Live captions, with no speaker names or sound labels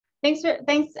Thanks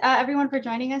everyone for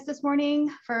joining us this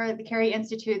morning for the Carey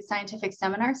Institute Scientific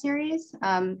Seminar Series,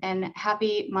 and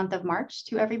happy month of March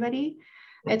to everybody.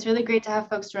 It's really great to have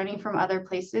folks joining from other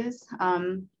places.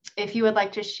 If you would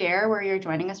like to share where you're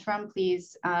joining us from,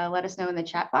 please let us know in the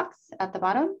chat box at the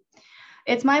bottom.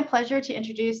 It's my pleasure to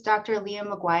introduce Dr.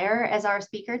 Liam McGuire as our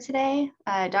speaker today.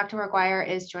 Dr. McGuire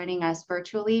is joining us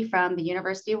virtually from the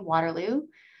University of Waterloo,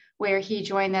 where he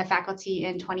joined the faculty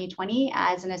in 2020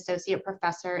 as an associate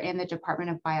professor in the Department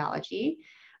of Biology.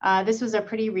 This was a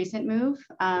pretty recent move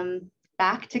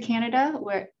back to Canada,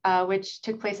 which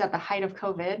took place at the height of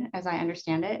COVID, as I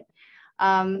understand it.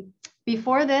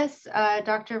 Before this,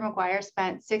 Dr. McGuire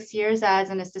spent 6 years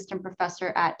as an assistant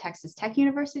professor at Texas Tech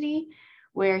University,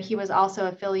 where he was also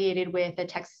affiliated with the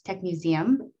Texas Tech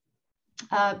Museum.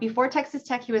 Before Texas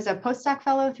Tech, he was a postdoc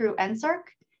fellow through NSARC,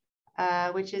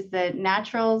 which is the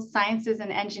Natural Sciences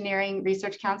and Engineering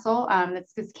Research Council.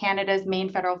 This is Canada's main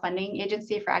federal funding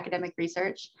agency for academic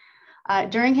research.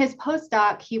 During his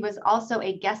postdoc, he was also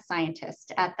a guest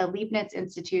scientist at the Leibniz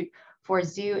Institute for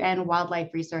Zoo and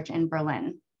Wildlife Research in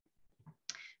Berlin.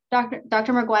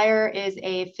 Dr. McGuire is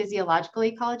a physiological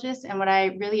ecologist, and what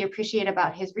I really appreciate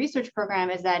about his research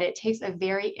program is that it takes a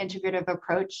very integrative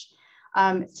approach,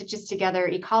 stitches together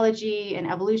ecology and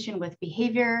evolution with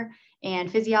behavior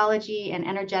and physiology and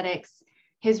energetics.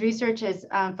 His research is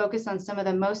focused on some of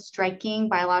the most striking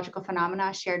biological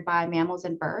phenomena shared by mammals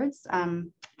and birds,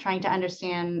 trying to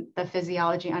understand the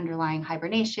physiology underlying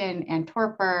hibernation and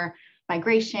torpor,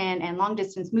 migration and long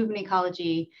distance movement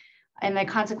ecology, and the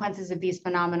consequences of these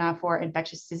phenomena for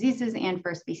infectious diseases and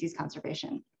for species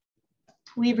conservation.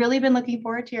 We've really been looking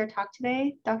forward to your talk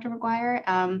today, Dr.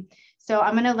 McGuire. So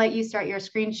I'm going to let you start your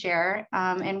screen share.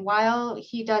 And while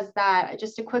he does that,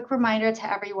 just a quick reminder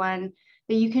to everyone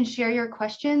that you can share your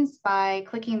questions by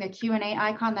clicking the Q&A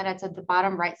icon that's at the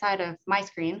bottom right side of my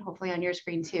screen, hopefully on your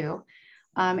screen too.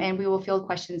 And we will field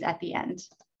questions at the end.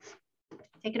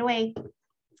 Take it away.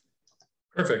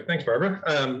 Perfect. Thanks, Barbara.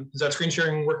 Is that screen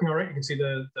sharing working all right? You can see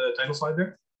the title slide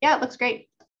there? Yeah, it looks great.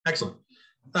 Excellent.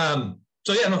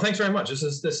 So yeah, no, thanks very much. This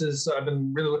is I've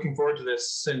been really looking forward to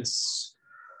this since,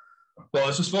 well,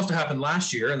 this was supposed to happen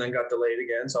last year and then got delayed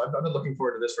again. So I've been looking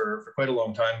forward to this for quite a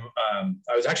long time.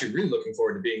 I was actually really looking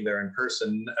forward to being there in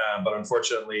person, but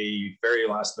unfortunately, very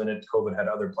last minute, COVID had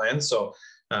other plans. So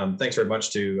thanks very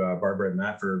much to Barbara and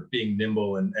Matt for being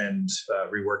nimble and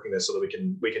reworking this so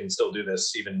that we can still do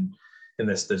this even in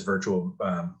this virtual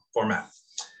format.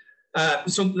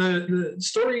 So the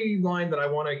storyline that I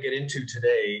want to get into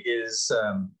today is,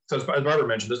 so as Barbara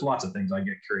mentioned, there's lots of things I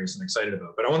get curious and excited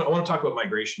about, but I want to talk about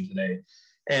migration today.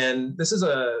 And this is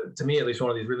to me at least, one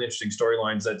of these really interesting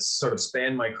storylines that's sort of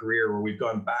spanned my career, where we've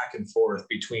gone back and forth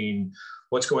between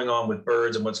what's going on with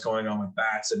birds and what's going on with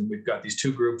bats. And we've got these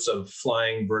two groups of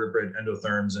flying vertebrate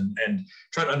endotherms and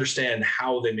trying to understand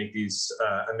how they make these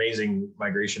amazing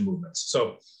migration movements.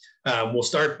 So we'll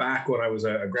start back when I was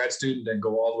a grad student and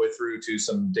go all the way through to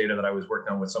some data that I was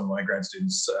working on with some of my grad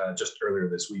students just earlier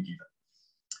this week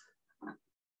even.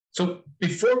 So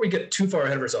before we get too far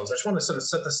ahead of ourselves, I just want to sort of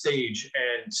set the stage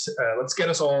and let's get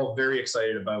us all very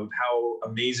excited about how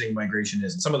amazing migration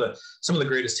is and some of the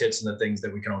greatest hits and the things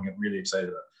that we can all get really excited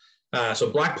about. So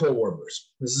blackpoll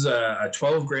warblers. This is a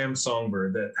 12-gram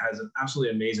songbird that has an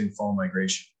absolutely amazing fall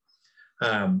migration.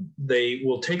 They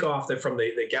will take off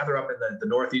they gather up in the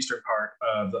northeastern part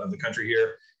of the country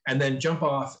here, and then jump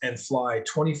off and fly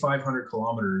 2,500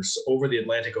 kilometers over the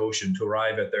Atlantic Ocean to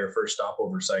arrive at their first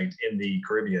stopover site in the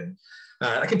Caribbean.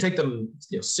 That can take them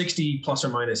 60 plus or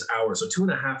minus hours, so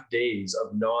 2.5 days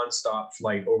of nonstop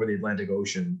flight over the Atlantic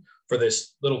Ocean for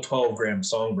this little 12-gram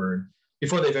songbird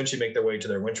before they eventually make their way to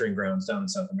their wintering grounds down in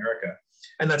South America.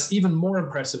 And that's even more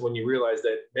impressive when you realize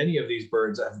that many of these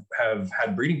birds have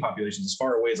had breeding populations as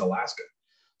far away as Alaska.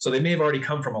 So they may have already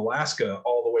come from Alaska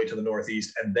all the way to the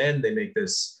Northeast, and then they make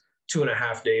this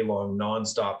 2.5 day long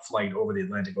nonstop flight over the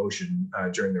Atlantic Ocean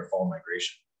during their fall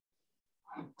migration.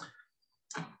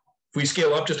 If we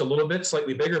scale up just a little bit,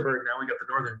 slightly bigger bird now, we got the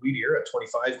northern wheatear,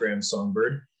 a 25-gram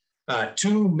songbird.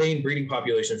 Two main breeding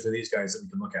populations for these guys that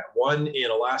we can look at. One in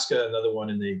Alaska, another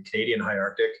one in the Canadian high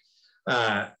Arctic.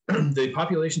 The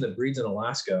population that breeds in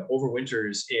Alaska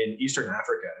overwinters in Eastern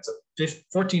Africa. It's a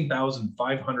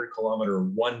 14,500 kilometer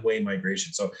one-way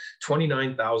migration. So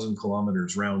 29,000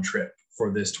 kilometers round trip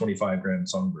for this 25-gram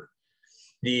songbird.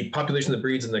 The population that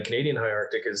breeds in the Canadian high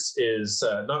Arctic is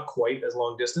not quite as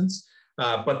long distance,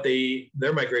 but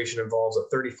their migration involves a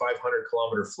 3,500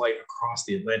 kilometer flight across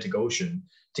the Atlantic Ocean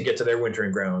to get to their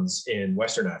wintering grounds in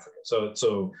Western Africa.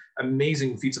 So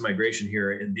amazing feats of migration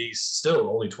here in these still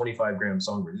only 25-gram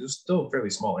songbirds. They're still fairly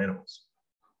small animals.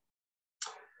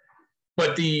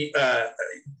 But the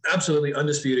absolutely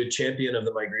undisputed champion of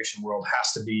the migration world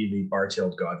has to be the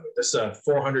bar-tailed godwit. This is a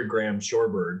 400-gram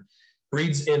shorebird,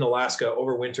 breeds in Alaska,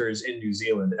 overwinters in New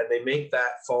Zealand, and they make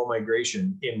that fall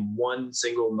migration in one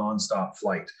single nonstop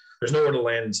flight. There's nowhere to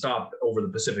land and stop over the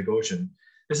Pacific Ocean.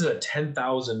 This is a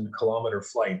 10,000-kilometer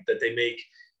flight that they make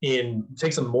it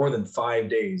takes them more than 5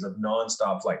 days of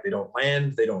nonstop flight. They don't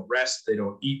land, they don't rest, they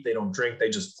don't eat, they don't drink, they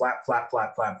just flap, flap,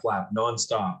 flap, flap, flap,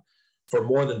 nonstop for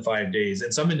more than 5 days.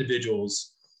 And some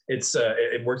individuals,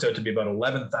 it works out to be about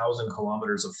 11,000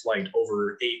 kilometers of flight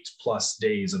over 8+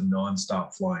 days of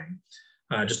nonstop flying.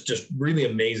 Just really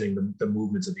amazing the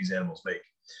movements that these animals make.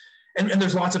 And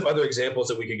there's lots of other examples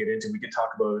that we could get into. We could talk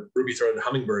about ruby-throated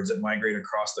hummingbirds that migrate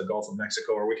across the Gulf of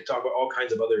Mexico, or we could talk about all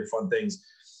kinds of other fun things.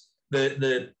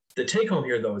 The take home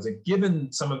here, though, is that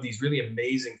given some of these really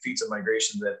amazing feats of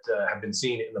migration that have been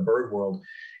seen in the bird world,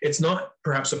 it's not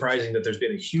perhaps surprising that there's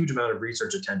been a huge amount of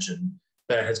research attention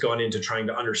that has gone into trying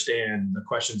to understand the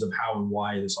questions of how and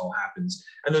why this all happens.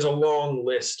 And there's a long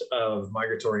list of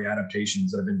migratory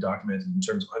adaptations that have been documented in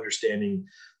terms of understanding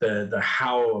the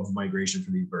how of migration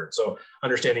for these birds. So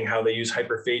understanding how they use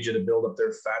hyperphagia to build up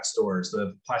their fat stores,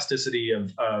 the plasticity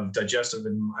of digestive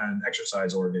and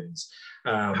exercise organs,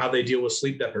 how they deal with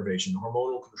sleep deprivation,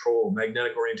 hormonal control,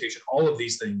 magnetic orientation. All of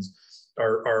these things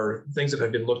are things that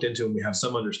have been looked into, and we have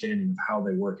some understanding of how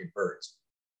they work in birds.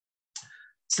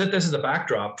 Set this as a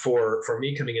backdrop for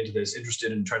me coming into this,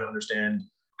 interested in trying to understand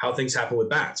how things happen with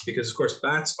bats, because of course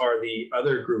bats are the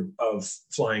other group of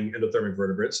flying endothermic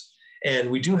vertebrates, and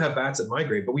we do have bats that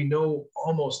migrate, but we know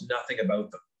almost nothing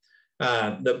about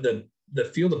them. The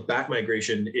field of bat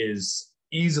migration is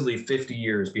easily 50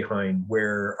 years behind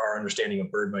where our understanding of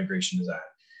bird migration is at.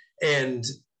 And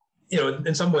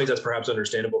in some ways that's perhaps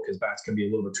understandable, because bats can be a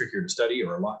little bit trickier to study,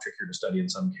 or a lot trickier to study in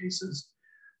some cases.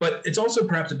 But it's also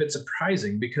perhaps a bit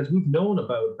surprising, because we've known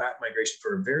about bat migration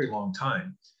for a very long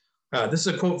time. This is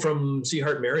a quote from C.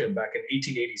 Hart Merriam back in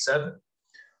 1887,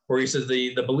 where he says,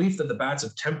 the belief that the bats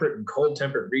of temperate and cold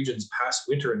temperate regions pass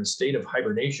winter in a state of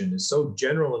hibernation is so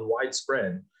general and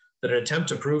widespread that an attempt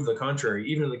to prove the contrary,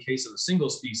 even in the case of a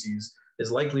single species, is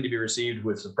likely to be received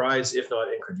with surprise, if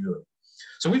not incredulity.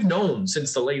 So we've known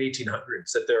since the late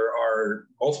 1800s that there are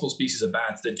multiple species of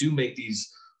bats that do make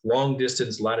these long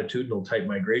distance latitudinal type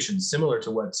migrations, similar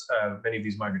to what many of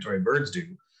these migratory birds do,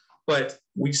 but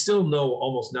we still know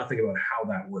almost nothing about how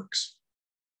that works.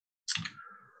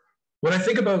 When I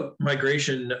think about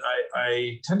migration,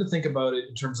 I tend to think about it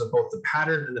in terms of both the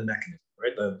pattern and the mechanism,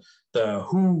 right? The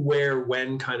who, where,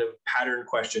 when kind of pattern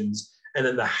questions, and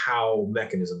then the how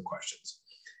mechanism questions.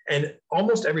 And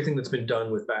almost everything that's been done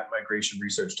with bat migration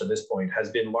research to this point has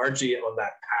been largely on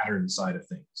that pattern side of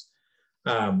things.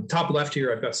 Top left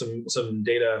here, I've got some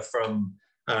data from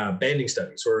banding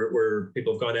studies where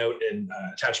people have gone out and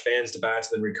attached bands to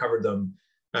bats and then recovered them.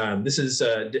 This is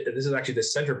actually the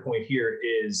center point here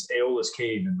is Aeolus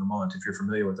Cave in Vermont, if you're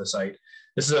familiar with the site.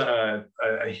 This is a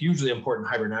hugely important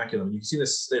hibernaculum. You can see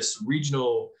this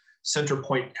regional center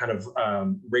point kind of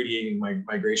radiating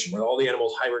migration, where all the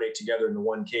animals hibernate together in the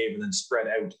one cave and then spread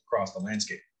out across the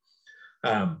landscape.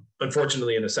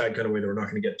 Unfortunately, in a sad kind of way that we're not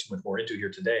going to get too much more into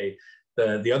here today,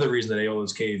 the other reason that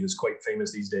Aeolus Cave is quite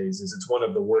famous these days is it's one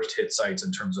of the worst hit sites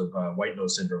in terms of white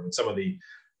nose syndrome. And some of the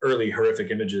early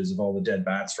horrific images of all the dead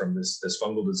bats from this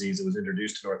fungal disease that was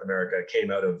introduced to North America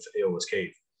came out of Aeolus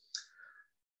Cave.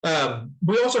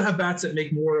 We also have bats that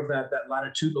make more of that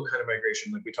latitudinal kind of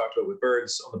migration, like we talked about with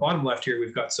birds. On the bottom left here,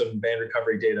 we've got some band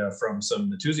recovery data from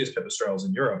some Natusius pipistrelles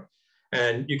in Europe.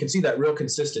 And you can see that real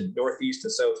consistent northeast to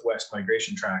southwest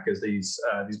migration track as these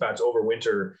bats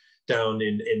overwinter down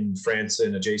in France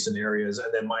and adjacent areas,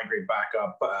 and then migrate back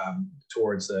up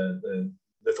towards the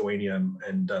Lithuania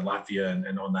and Latvia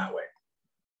and on that way.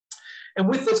 And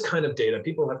with this kind of data,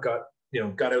 people have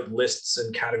got out lists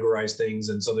and categorized things,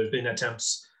 and so there's been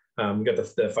attempts. We've got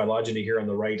the phylogeny here on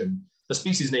the right, and the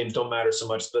species names don't matter so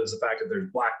much as the fact that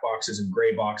there's black boxes and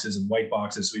gray boxes and white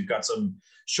boxes. So we've got some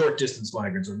short distance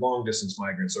migrants or long distance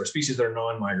migrants, or species that are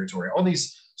non-migratory. All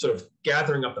these sort of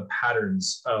gathering up the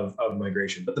patterns of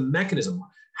migration, but the mechanism,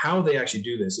 how they actually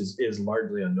do this is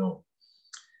largely unknown.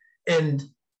 And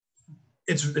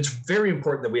it's very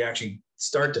important that we actually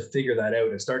start to figure that out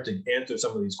and start to answer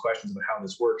some of these questions about how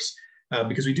this works,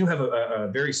 because we do have a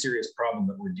very serious problem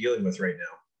that we're dealing with right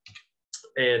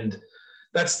now. And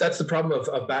that's the problem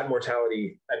of bat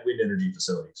mortality at wind energy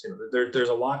facilities. There's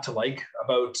a lot to like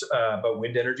about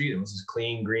wind energy. This is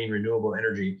clean, green, renewable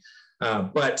energy,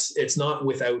 but it's not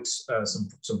without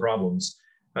some problems.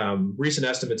 Recent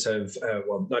estimates have,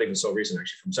 well, not even so recent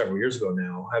actually, from several years ago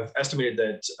now, have estimated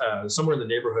that somewhere in the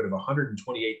neighborhood of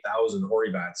 128,000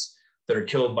 hoary bats that are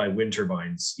killed by wind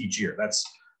turbines each year. That's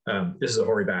this is a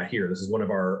hoary bat here. This is one of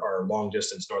our long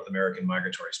distance North American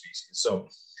migratory species. So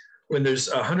when there's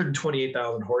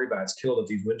 128,000 hoary bats killed at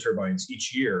these wind turbines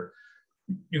each year,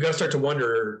 you got to start to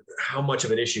wonder how much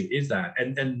of an issue is that.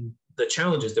 And the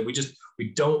challenge is that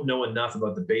we don't know enough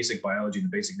about the basic biology, the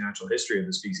basic natural history of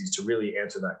the species to really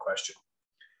answer that question.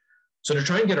 So to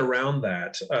try and get around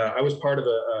that, I was part of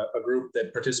a group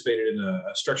that participated in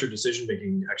a structured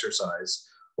decision-making exercise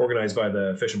organized by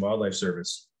the Fish and Wildlife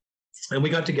Service. And we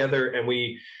got together and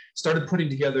we started putting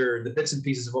together the bits and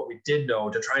pieces of what we did know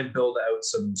to try and build out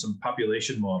some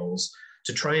population models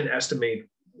to try and estimate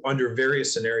under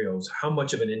various scenarios how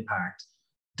much of an impact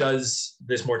does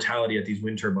this mortality at these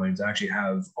wind turbines actually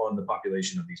have on the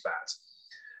population of these bats.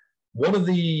 One of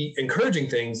the encouraging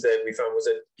things that we found was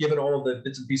that given all of the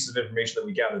bits and pieces of information that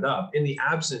we gathered up, in the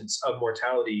absence of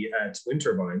mortality at wind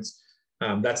turbines,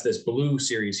 that's this blue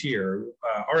series here,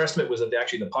 our estimate was that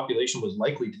actually the population was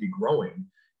likely to be growing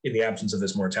in the absence of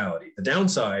this mortality. The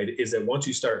downside is that once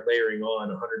you start layering on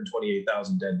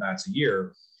 128,000 dead bats a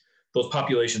year, those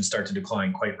populations start to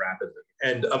decline quite rapidly.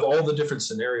 And of all the different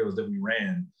scenarios that we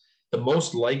ran, the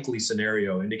most likely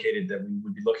scenario indicated that we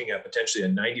would be looking at potentially a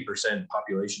 90%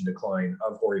 population decline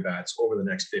of hoary bats over the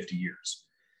next 50 years.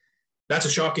 That's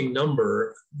a shocking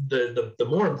number. The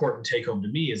more important take home to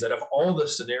me is that of all the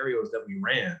scenarios that we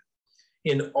ran,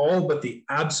 in all but the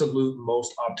absolute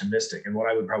most optimistic, and what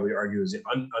I would probably argue is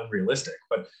unrealistic,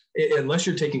 but unless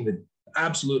you're taking the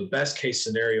absolute best case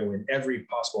scenario in every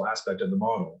possible aspect of the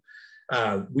model,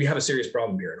 we have a serious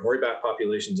problem here. And hoary bat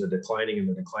populations are declining, and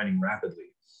they're declining rapidly.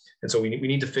 And so we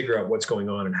need to figure out what's going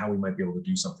on and how we might be able to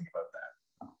do something about that.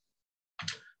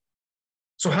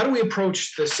 So how do we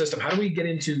approach this system? How do we get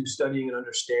into studying and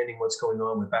understanding what's going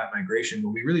on with bat migration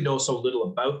when we really know so little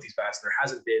about these bats? There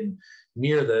hasn't been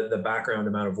near the background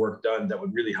amount of work done that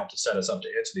would really help to set us up to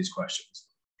answer these questions.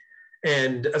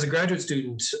 And as a graduate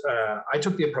student, I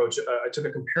took the approach, I took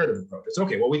a comparative approach. It's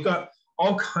okay, well, we've got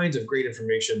all kinds of great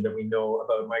information that we know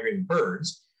about migrating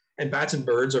birds. And bats and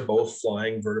birds are both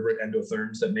flying vertebrate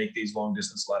endotherms that make these long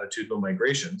distance latitudinal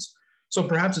migrations. So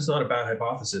perhaps it's not a bad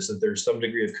hypothesis that there's some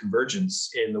degree of convergence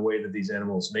in the way that these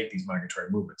animals make these migratory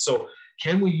movements. So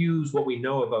can we use what we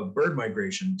know about bird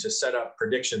migration to set up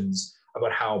predictions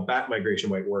about how bat migration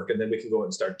might work? And then we can go out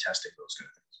and start testing those kind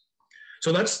of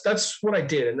things. So that's what I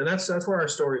did. And then that's where our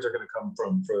stories are going to come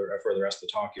from for the rest of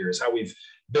the talk here, is how we've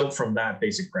built from that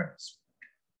basic premise.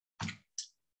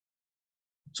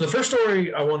 So the first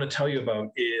story I want to tell you about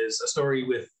is a story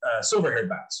with silver-haired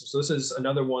bats. So this is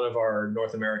another one of our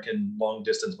North American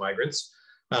long-distance migrants.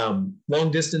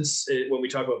 Long distance, when we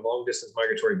talk about long-distance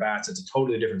migratory bats, it's a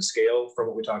totally different scale from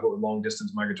what we talk about with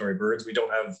long-distance migratory birds. We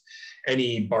don't have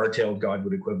any bar-tailed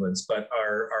godwood equivalents, but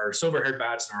our silver-haired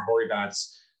bats and our hoary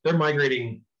bats, they're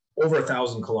migrating over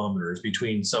 1,000 kilometers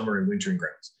between summer and wintering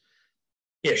grounds.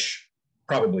 Ish,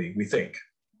 probably, we think.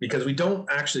 Because we don't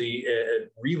actually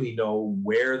really know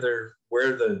where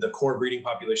the core breeding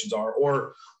populations are,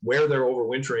 or where they're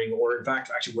overwintering, or in fact,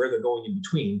 actually where they're going in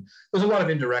between. There's a lot of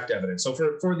indirect evidence. So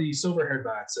for the silver-haired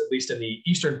bats, at least in the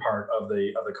eastern part of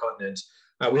the continent,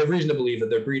 we have reason to believe that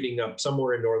they're breeding up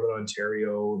somewhere in northern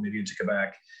Ontario, maybe into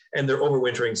Quebec, and they're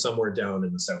overwintering somewhere down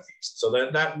in the southeast. So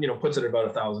that puts it at about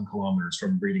 1,000 kilometers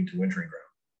from breeding to wintering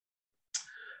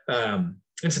ground.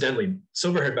 Incidentally,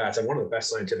 silver-haired bats have one of the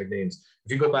best scientific names.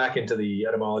 If you go back into the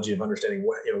etymology of understanding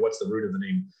what's the root of the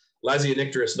name,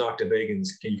 Lasionicterus noctivagans,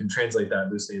 you can translate that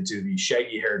loosely into the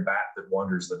shaggy-haired bat that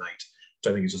wanders the night,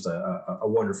 which I think is just a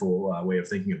wonderful way of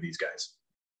thinking of these guys.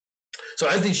 So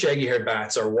as these shaggy-haired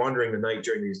bats are wandering the night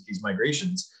during these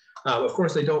migrations, of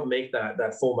course, they don't make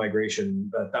that full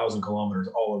migration, 1,000 kilometers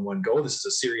all in one go. This is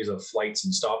a series of flights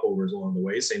and stopovers along the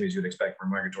way, same as you'd expect for a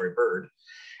migratory bird.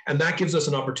 And that gives us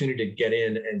an opportunity to get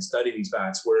in and study these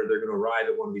bats where they're going to arrive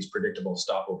at one of these predictable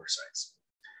stopover sites.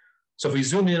 So if we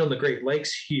zoom in on the Great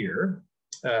Lakes here,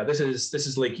 this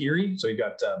is Lake Erie. So you've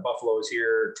got Buffalo is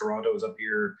here, Toronto is up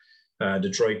here,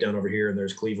 Detroit down over here, and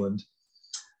there's Cleveland.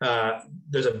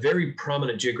 There's a very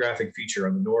prominent geographic feature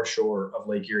on the north shore of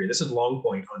Lake Erie. This is Long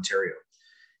Point, Ontario,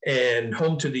 and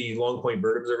home to the Long Point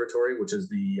Bird Observatory, which is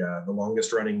the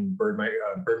longest running bird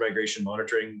migration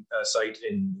monitoring site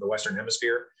in the Western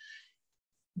Hemisphere.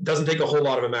 Doesn't take a whole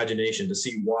lot of imagination to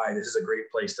see why this is a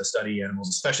great place to study animals,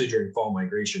 especially during fall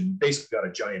migration. You've basically got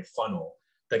a giant funnel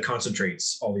that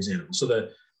concentrates all these animals. So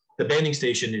the banding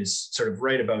station is sort of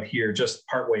right about here, just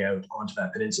partway out onto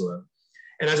that peninsula.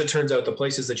 And as it turns out, the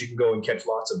places that you can go and catch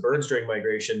lots of birds during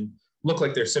migration look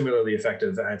like they're similarly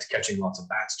effective at catching lots of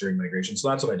bats during migration. So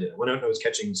that's what I did. I went out and I was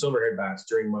catching silver-haired bats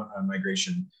during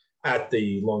migration at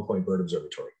the Long Point Bird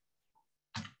Observatory.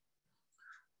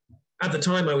 at the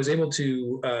time, I was able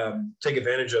to take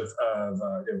advantage of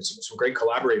some great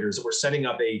collaborators that were setting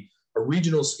up a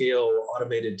regional scale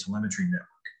automated telemetry network.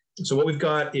 So what we've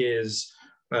got is,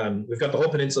 we've got the whole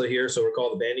peninsula here. So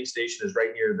recall the banding station is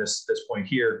right near this point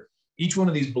here. Each one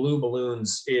of these blue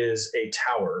balloons is a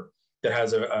tower that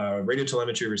has a radio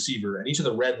telemetry receiver, and each of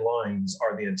the red lines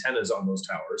are the antennas on those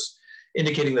towers,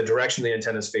 indicating the direction the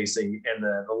antenna is facing, and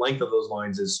the length of those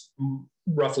lines is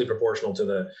roughly proportional to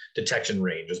the detection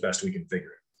range as best we can figure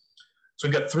it. So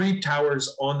we've got 3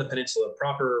 towers on the peninsula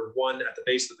proper, one at the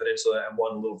base of the peninsula and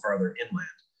one a little farther inland.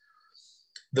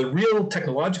 The real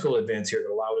technological advance here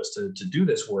that allowed us to do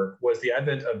this work was the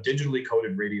advent of digitally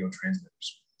coded radio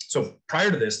transmitters. So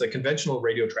prior to this, the conventional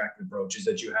radio tracking approach is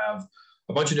that you have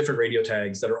a bunch of different radio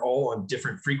tags that are all on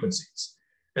different frequencies.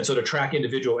 And so to track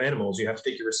individual animals, you have to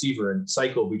take your receiver and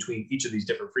cycle between each of these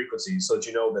different frequencies so that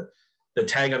you know that the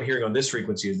tag I'm hearing on this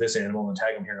frequency is this animal, and the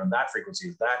tag I'm hearing on that frequency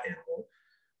is that animal.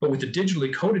 But with the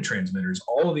digitally coded transmitters,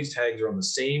 all of these tags are on the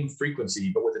same frequency,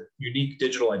 but with a unique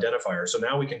digital identifier. So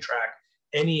now we can track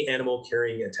any animal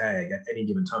carrying a tag at any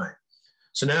given time.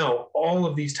 So now all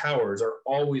of these towers are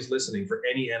always listening for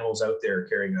any animals out there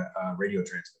carrying a radio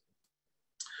transmitter.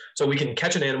 So we can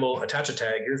catch an animal, attach a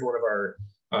tag. Here's one of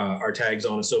our tags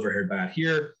on a silver-haired bat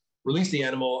here, release the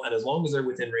animal, and as long as they're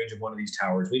within range of one of these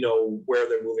towers, we know where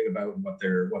they're moving about and what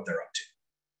they're up to.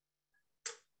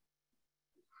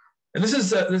 And this is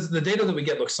the data that we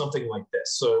get looks something like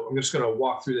this. So I'm just going to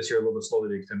walk through this here a little bit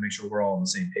slowly to make sure we're all on the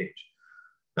same page.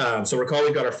 So recall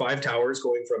we've got our 5 towers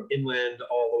going from inland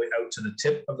all the way out to the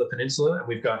tip of the peninsula, and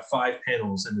we've got 5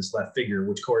 panels in this left figure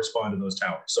which correspond to those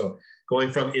towers. So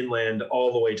going from inland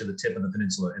all the way to the tip of the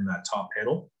peninsula in that top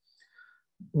panel.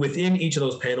 Within each of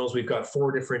those panels, we've got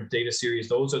 4 different data series.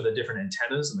 Those are the different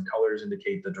antennas, and the colors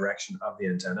indicate the direction of the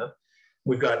antenna.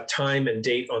 We've got time and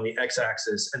date on the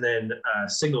x-axis, and then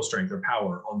signal strength or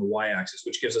power on the y-axis,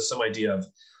 which gives us some idea of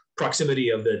proximity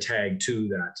of the tag to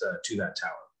that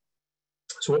tower.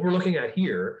 So what we're looking at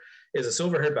here is a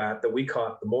silver-haired bat that we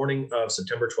caught the morning of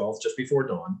September 12th, just before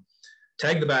dawn,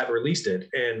 tagged the bat, released it,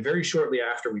 and very shortly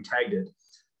after we tagged it,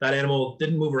 that animal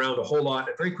didn't move around a whole lot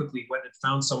and very quickly went and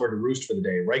found somewhere to roost for the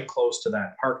day, right close to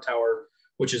that park tower,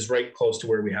 which is right close to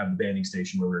where we have the banding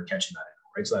station where we were catching that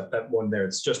animal, right? So that one there,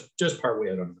 it's just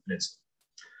partway out on the peninsula.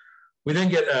 We then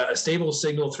get a stable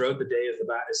signal throughout the day as the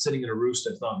bat is sitting in a roost.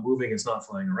 It's not moving, it's not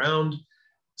flying around.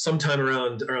 Sometime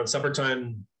around supper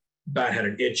time, bat had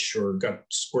an itch or got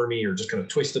squirmy or just kind of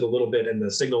twisted a little bit, and the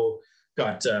signal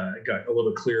got a little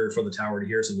bit clearer for the tower to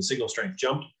hear, so the signal strength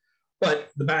jumped. But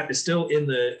the bat is still in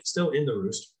the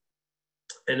roost.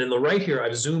 And in the right here,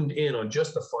 I've zoomed in on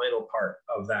just the final part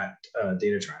of that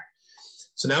data track.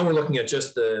 So now we're looking at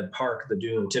just the park, the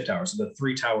dune, and the tip tower, so the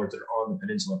 3 towers that are on the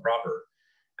peninsula proper.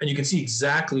 And you can see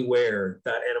exactly where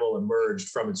that animal emerged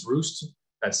from its roost.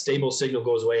 That stable signal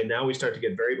goes away, and now we start to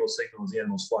get variable signals as the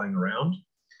animal's flying around.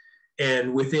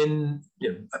 And within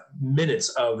minutes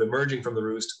of emerging from the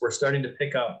roost, we're starting to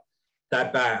pick up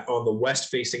that bat on the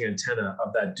west-facing antenna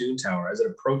of that dune tower as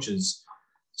it approaches.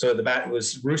 So the bat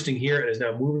was roosting here and is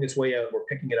now moving its way out. We're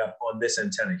picking it up on this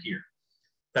antenna here.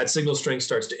 That signal strength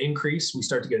starts to increase. We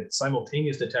start to get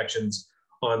simultaneous detections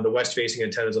on the west-facing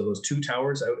antennas of those 2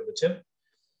 towers out at the tip.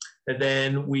 And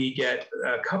then we get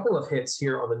a couple of hits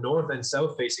here on the north and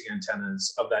south-facing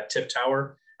antennas of that tip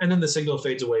tower. And then the signal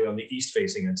fades away on the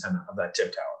east-facing antenna of that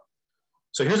tip tower.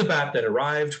 So here's a bat that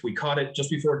arrived. We caught it just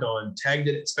before dawn, tagged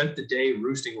it, spent the day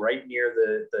roosting right near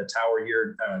the tower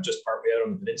here, just partway out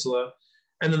on the peninsula.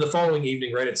 And then the following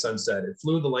evening, right at sunset, it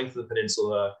flew the length of the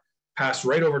peninsula, passed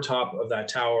right over top of that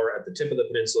tower at the tip of the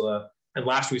peninsula. And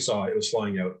last we saw, it was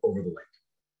flying out over the lake.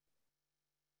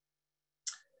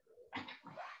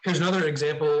 Here's another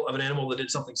example of an animal that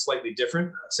did something slightly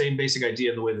different. Same basic idea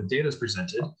in the way the data is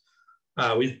presented.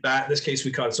 In this case,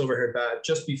 we caught a silver-haired bat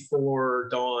just before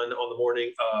dawn on the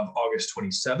morning of August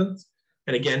 27th.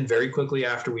 And again, very quickly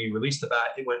after we released the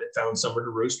bat, it went and found somewhere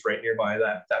to roost right nearby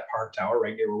that park tower,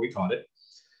 right near where we caught it.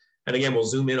 And again, we'll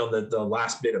zoom in on the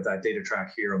last bit of that data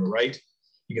track here on the right.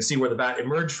 You can see where the bat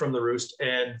emerged from the roost.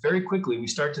 And very quickly, we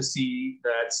start to see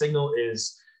that signal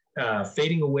is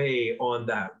fading away on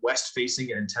that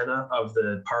west-facing antenna of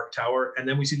the park tower. And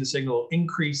then we see the signal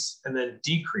increase and then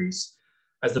decrease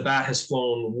as the bat has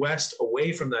flown west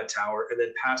away from that tower and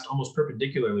then passed almost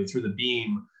perpendicularly through the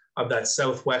beam of that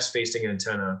southwest facing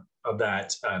antenna of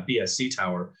that BSC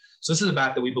tower. So this is a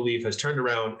bat that we believe has turned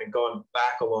around and gone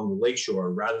back along the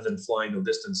lakeshore rather than flying the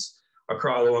distance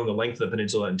across along the length of the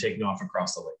peninsula and taking off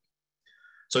across the lake.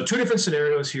 So 2 different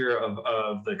scenarios here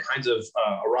of the kinds of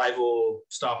arrival,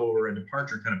 stopover, and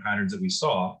departure kind of patterns that we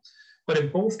saw. But in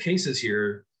both cases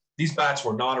here, these bats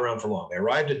were not around for long. They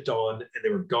arrived at dawn and they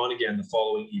were gone again the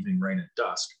following evening, right at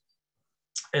dusk.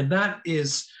 And that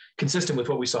is consistent with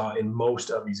what we saw in most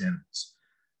of these animals.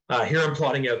 Here I'm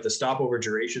plotting out the stopover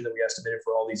duration that we estimated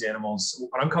for all these animals.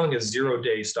 What I'm calling a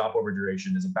 0-day stopover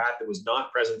duration is a bat that was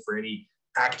not present for any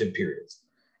active periods.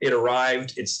 It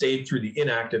arrived, it stayed through the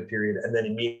inactive period, and then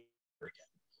immediately again.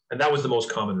 And that was the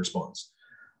most common response.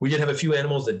 We did have a few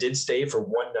animals that did stay for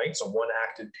one night, so one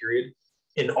active period.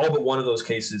 In all but one of those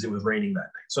cases, it was raining that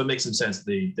night. So it makes some sense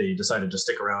they decided to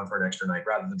stick around for an extra night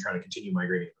rather than trying to continue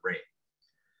migrating in the rain.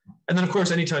 And then, of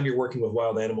course, anytime you're working with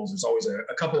wild animals, there's always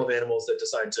a couple of animals that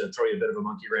decide to throw you a bit of a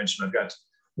monkey wrench. And I've got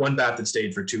one bat that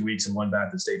stayed for 2 weeks and one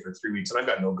bat that stayed for 3 weeks. And I've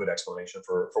got no good explanation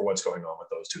for what's going on with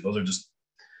those two. Those are just,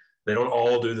 they don't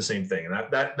all do the same thing. And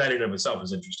that in and of itself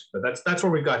is interesting. But that's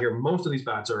what we've got here. Most of these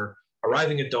bats are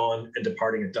arriving at dawn and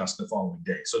departing at dusk the following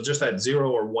day. So just that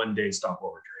 0 or 1 day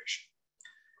stopover duration.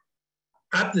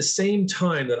 At the same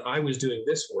time that I was doing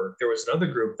this work, there was another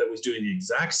group that was doing the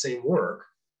exact same work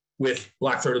with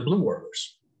black-throated blue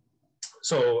warblers.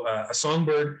 So a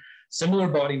songbird, similar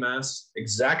body mass,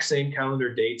 exact same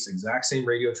calendar dates, exact same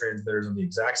radio transmitters on the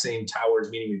exact same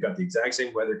towers, meaning we've got the exact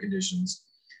same weather conditions.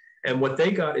 And what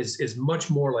they got is much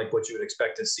more like what you would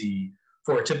expect to see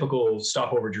for a typical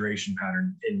stopover duration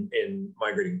pattern in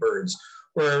migrating birds,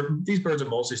 where these birds are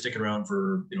mostly sticking around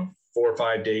for 4 or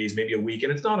 5 days, maybe a week.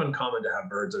 And it's not uncommon to have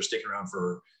birds that are sticking around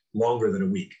for longer than a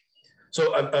week.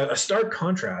 So a stark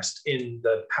contrast in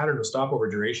the pattern of stopover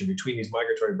duration between these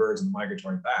migratory birds and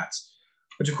migratory bats,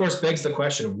 which of course begs the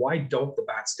question of why don't the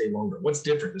bats stay longer? What's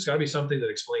different? There's got to be something that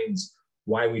explains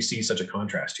why we see such a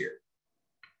contrast here.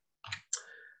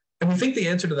 And we think the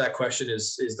answer to that question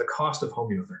is the cost of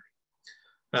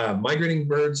homeothermy. Migrating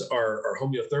birds are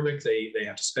homeothermic. They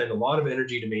have to spend a lot of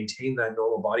energy to maintain that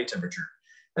normal body temperature.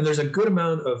 And there's a good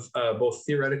amount of both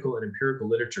theoretical and empirical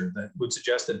literature that would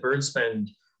suggest that birds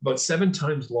spend about 7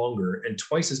 times longer and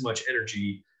twice as much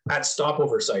energy at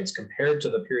stopover sites compared to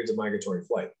the periods of migratory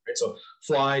flight. Right? So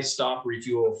fly, stop,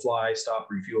 refuel, fly, stop,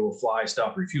 refuel, fly,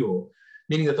 stop, refuel,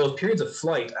 meaning that those periods of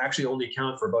flight actually only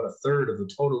account for about 1/3 of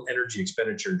the total energy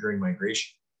expenditure during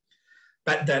migration.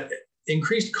 That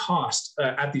increased cost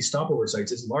at these stopover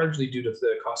sites is largely due to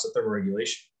the cost of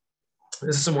thermoregulation.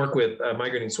 This is some work with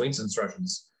migrating Swainson's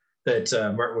thrushes that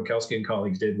Martin Wachowski and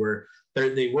colleagues did, where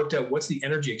they worked out what's the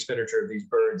energy expenditure of these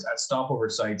birds at stopover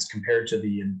sites compared to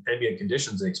the ambient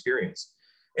conditions they experience.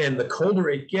 And the colder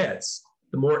it gets,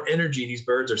 the more energy these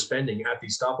birds are spending at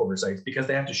these stopover sites because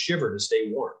they have to shiver to stay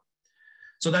warm.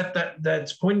 So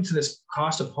that's pointing to this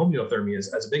cost of homeothermy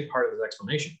as a big part of this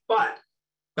explanation. But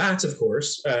bats, of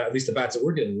course, at least the bats that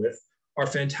we're dealing with, are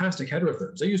fantastic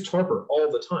heterotherms. They use torpor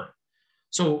all the time.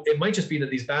 So it might just be that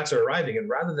these bats are arriving, and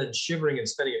rather than shivering and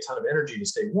spending a ton of energy to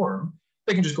stay warm,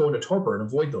 they can just go into torpor and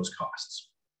avoid those costs.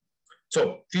 So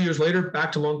a few years later,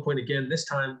 back to Long Point again, this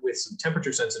time with some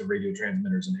temperature-sensitive radio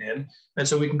transmitters in hand. And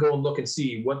so we can go and look and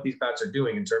see what these bats are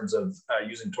doing in terms of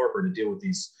using torpor to deal with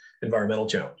these environmental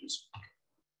challenges.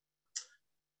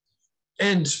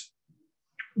 And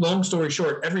long story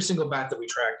short, every single bat that we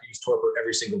tracked used torpor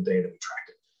every single day that we tracked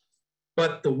it.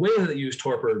 But the way that they used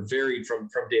torpor varied from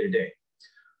day to day.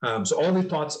 So all these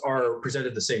plots are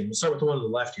presented the same. We'll start with the one on the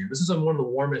left here. This is on one of the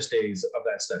warmest days of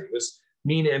that study. It was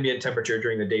mean ambient temperature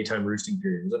during the daytime roosting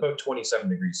period. It was about 27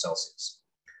 degrees Celsius.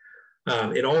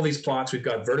 In all these plots, we've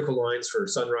got vertical lines for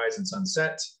sunrise and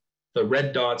sunset. The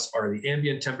red dots are the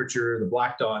ambient temperature. The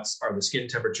black dots are the skin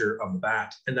temperature of the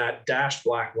bat. And that dashed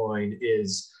black line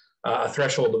is a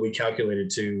threshold that we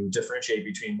calculated to differentiate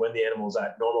between when the animal is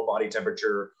at normal body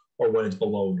temperature or when it's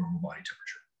below normal body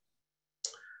temperature.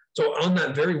 So on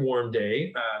that very warm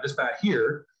day, this bat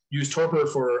here used torpor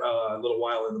for a little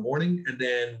while in the morning and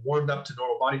then warmed up to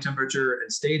normal body temperature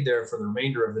and stayed there for the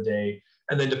remainder of the day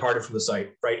and then departed from the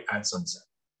site right at sunset.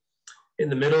 In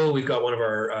the middle, we've got one of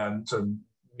our sort of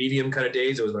medium kind of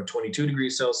days. It was about 22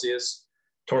 degrees Celsius,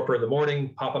 torpor in the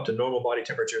morning, pop up to normal body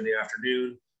temperature in the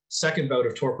afternoon, second bout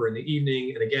of torpor in the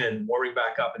evening, and again, warming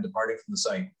back up and departing from the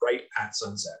site right at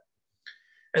sunset.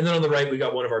 And then on the right, we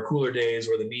got one of our cooler days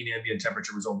where the mean ambient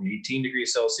temperature was only 18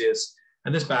 degrees Celsius.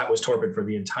 And this bat was torpid for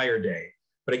the entire day.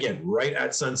 But again, right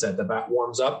at sunset, the bat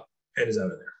warms up and is out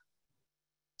of there.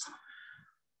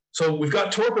 So we've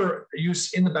got torpor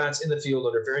use in the bats in the field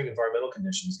under varying environmental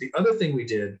conditions. The other thing we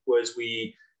did was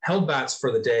we held bats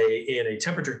for the day in a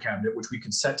temperature cabinet, which we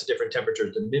could set to different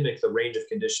temperatures to mimic the range of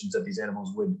conditions that these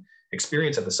animals would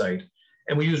experience at the site.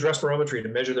 And we used respirometry to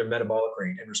measure their metabolic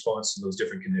rate in response to those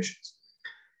different conditions.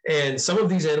 And some of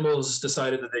these animals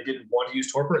decided that they didn't want to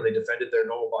use torpor and they defended their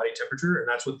normal body temperature. And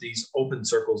that's what these open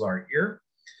circles are here.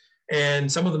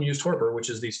 And some of them use torpor, which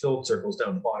is these filled circles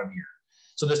down the bottom here.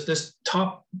 So this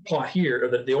top plot here, or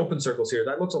the open circles here,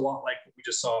 that looks a lot like what we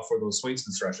just saw for those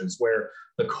Swainson's thrushes, where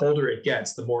the colder it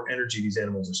gets, the more energy these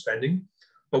animals are spending.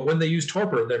 But when they use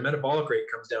torpor, their metabolic rate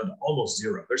comes down to almost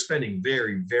zero. They're spending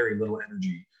very, very little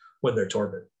energy when they're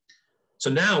torpid. So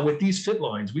now with these fit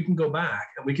lines, we can go back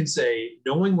and we can say,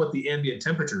 knowing what the ambient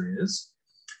temperature is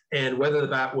and whether the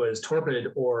bat was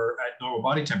torpid or at normal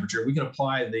body temperature, we can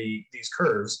apply these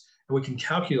curves and we can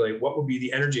calculate what would be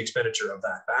the energy expenditure of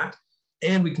that bat.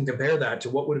 And we can compare that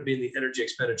to what would have been the energy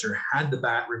expenditure had the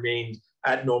bat remained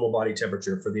at normal body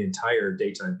temperature for the entire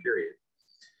daytime period.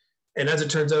 And as it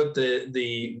turns out,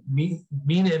 the mean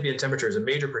ambient temperature is a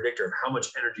major predictor of how much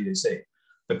energy they save.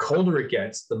 The colder it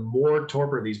gets, the more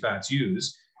torpor these bats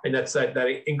use. And that's that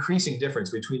increasing difference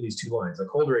between these two lines. The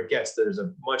colder it gets, there's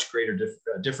a much greater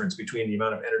difference between the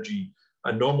amount of energy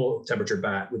a normal temperature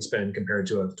bat would spend compared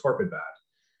to a torpid bat.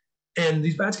 And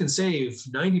these bats can save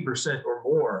 90% or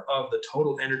more of the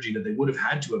total energy that they would have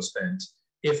had to have spent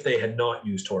if they had not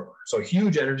used torpor. So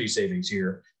huge energy savings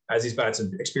here as these bats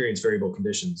experience variable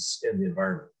conditions in the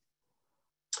environment.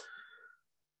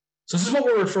 So this is what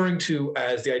we're referring to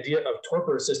as the idea of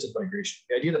torpor-assisted migration,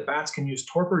 the idea that bats can use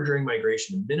torpor during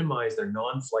migration to minimize their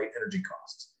non-flight energy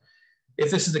costs.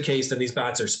 If this is the case, then these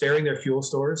bats are sparing their fuel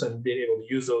stores and being able to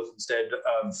use those instead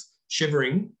of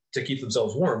shivering to keep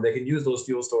themselves warm. They can use those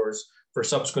fuel stores for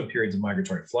subsequent periods of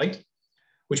migratory flight,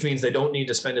 which means they don't need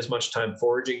to spend as much time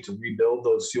foraging to rebuild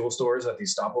those fuel stores at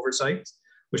these stopover sites,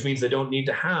 which means they don't need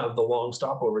to have the long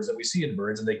stopovers that we see in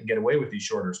birds, and they can get away with these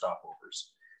shorter stopovers.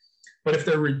 But if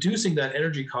they're reducing that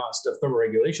energy cost of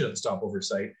thermoregulation at the stopover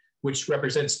site, which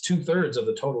represents 2/3 of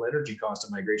the total energy cost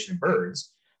of migration in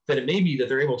birds, then it may be that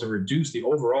they're able to reduce the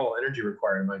overall energy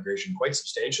required in migration quite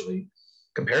substantially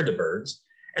compared to birds.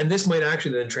 And this might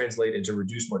actually then translate into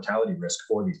reduced mortality risk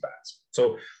for these bats.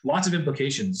 So lots of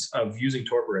implications of using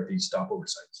torpor at these stopover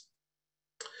sites.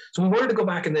 So we wanted to go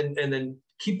back and then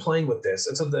keep playing with this.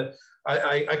 And so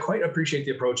I quite appreciate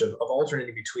the approach of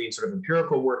alternating between sort of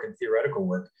empirical work and theoretical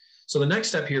work. So the next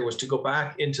step here was to go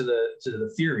back into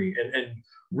the theory and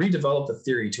redevelop the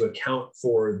theory to account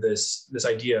for this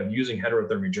idea of using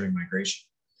heterothermy during migration.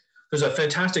 There's a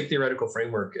fantastic theoretical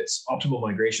framework. It's optimal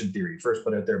migration theory, first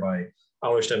put out there by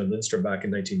Allerstedt and Lindstrom back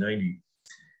in 1990.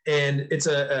 And it's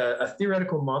a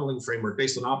theoretical modeling framework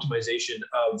based on optimization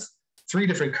of 3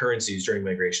 different currencies during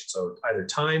migration. So either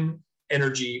time,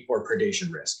 energy, or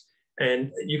predation risk.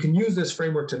 And you can use this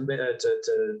framework to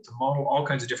model all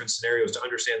kinds of different scenarios to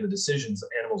understand the decisions that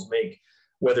animals make,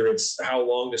 whether it's how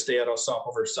long to stay at a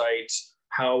stopover site,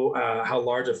 how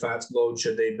large a fats load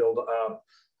should they build up,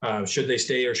 should they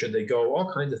stay or should they go,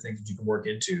 all kinds of things that you can work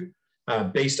into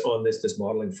based on this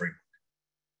modeling framework.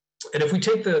 And if we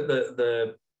take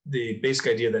the basic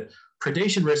idea that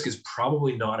predation risk is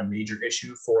probably not a major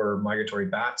issue for migratory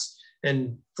bats,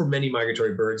 and for many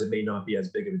migratory birds, it may not be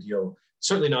as big of a deal,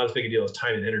 certainly not as big a deal as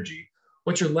time and energy.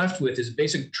 What you're left with is a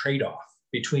basic trade-off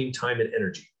between time and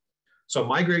energy. So a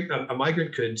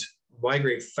migrant could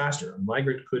migrate faster. A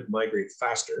migrant could migrate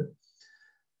faster,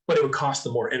 but it would cost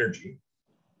them more energy.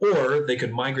 Or they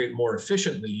could migrate more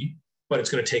efficiently, but it's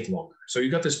going to take longer. So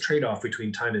you've got this trade-off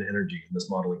between time and energy in this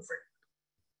modeling framework.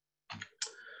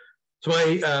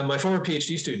 So my former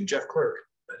PhD student, Jeff Clerk,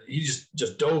 he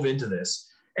just dove into this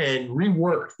and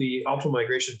reworked the optimal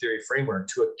migration theory framework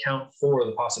to account for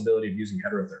the possibility of using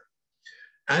heterothermy.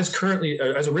 As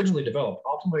originally developed,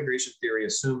 optimal migration theory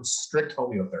assumes strict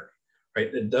homeothermy,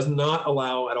 right? It does not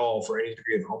allow at all for any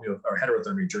degree of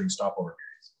heterothermy during stopover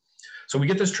periods. So we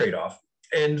get this trade-off,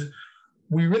 and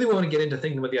we really want to get into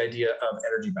thinking about the idea of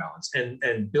energy balance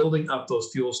and building up those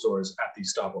fuel stores at these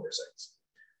stopover sites.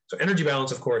 So energy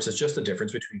balance, of course, is just the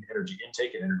difference between energy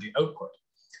intake and energy output.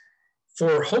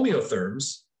 For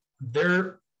homeotherms,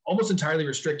 they're almost entirely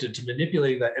restricted to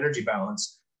manipulating that energy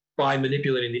balance by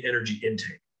manipulating the energy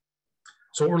intake.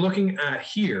 So what we're looking at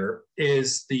here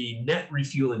is the net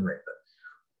refueling rate.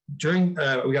 During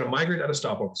we got a migrant at a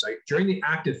stopover site. During the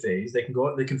active phase, they can go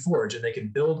out, they can forage, and they can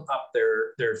build up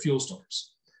their fuel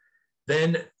stores.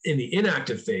 Then in the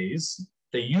inactive phase,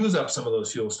 they use up some of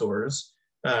those fuel stores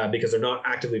because they're not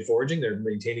actively foraging, they're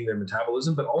maintaining their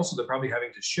metabolism, but also they're probably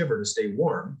having to shiver to stay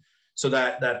warm. So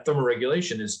that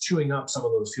thermoregulation is chewing up some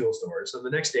of those fuel stores. And the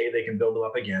next day they can build them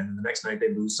up again, and the next night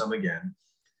they lose some again.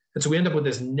 And so we end up with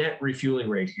this net refueling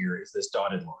rate here is this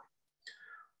dotted line.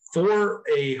 For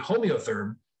a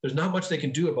homeotherm, there's not much they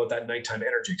can do about that nighttime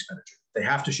energy expenditure. They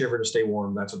have to shiver to stay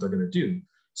warm. That's what they're going to do.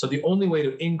 So the only way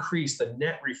to increase the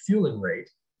net refueling rate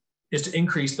is to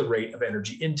increase the rate of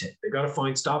energy intake. They've got to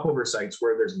find stopover sites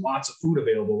where there's lots of food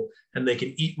available and they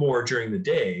can eat more during the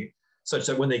day, such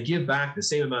that when they give back the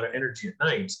same amount of energy at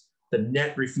night, the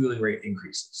net refueling rate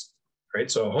increases,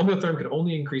 right? So a homeotherm can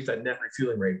only increase that net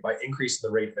refueling rate by increasing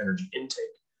the rate of energy intake.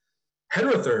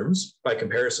 Heterotherms, by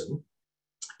comparison,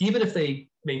 even if they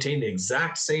maintain the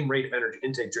exact same rate of energy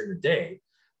intake during the day,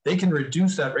 they can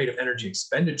reduce that rate of energy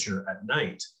expenditure at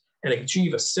night and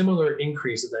achieve a similar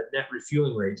increase of that net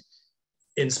refueling rate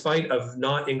in spite of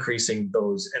not increasing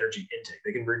those energy intake.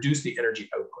 They can reduce the energy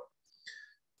output.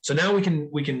 So now we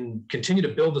can continue to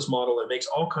build this model that makes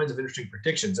all kinds of interesting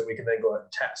predictions that we can then go out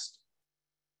and test.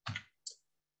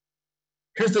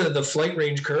 Here's the flight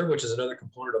range curve, which is another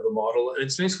component of the model. And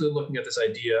it's basically looking at this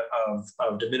idea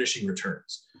of diminishing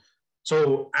returns.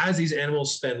 So as these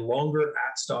animals spend longer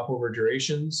at stopover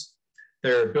durations,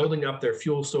 they're building up their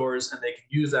fuel stores and they can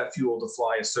use that fuel to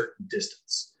fly a certain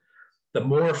distance. The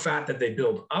more fat that they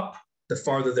build up, the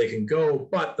farther they can go,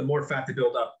 but the more fat they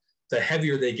build up, the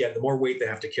heavier they get, the more weight they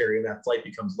have to carry, and that flight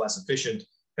becomes less efficient.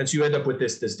 And so you end up with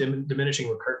this diminishing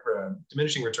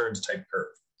returns type curve.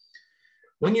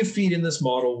 When you feed in this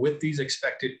model with these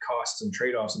expected costs and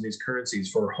trade-offs in these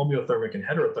currencies for homeothermic and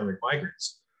heterothermic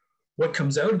migrants, what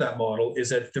comes out of that model is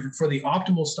that for the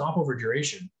optimal stopover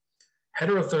duration,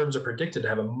 heterotherms are predicted to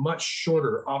have a much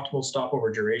shorter optimal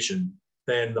stopover duration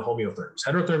than the homeotherms.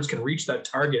 Heterotherms can reach that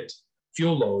target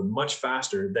fuel load much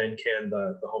faster than can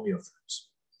the homeotherms.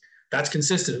 That's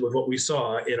consistent with what we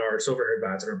saw in our silver-haired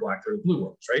bats and our black-throated blue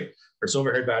warblers, right? Our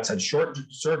silver-haired bats had short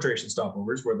duration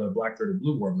stopovers where the black-throated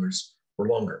blue warblers were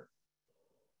longer.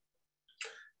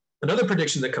 Another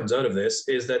prediction that comes out of this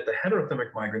is that the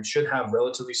heterothermic migrants should have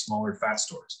relatively smaller fat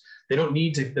stores. They don't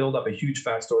need to build up a huge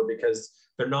fat store because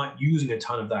they're not using a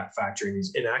ton of that fat during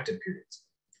these inactive periods.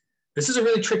 This is a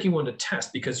really tricky one to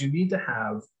test because you need to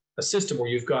have a system where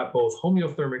you've got both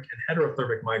homeothermic and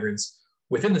heterothermic migrants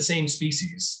within the same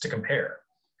species to compare.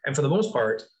 And for the most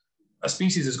part, a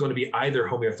species is going to be either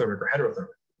homeothermic or heterothermic.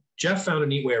 Jeff found a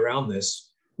neat way around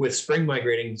this with spring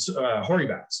migrating hoary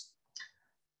bats.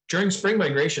 During spring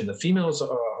migration, the females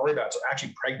hoary bats are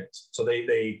actually pregnant. So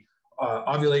they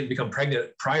ovulate and become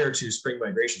pregnant prior to spring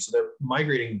migration. So they're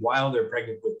migrating while they're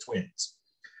pregnant with twins.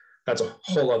 That's a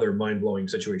whole other mind-blowing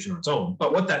situation on its own.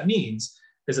 But what that means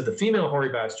is that the female hoary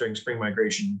bats during spring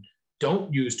migration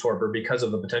don't use torpor because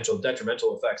of the potential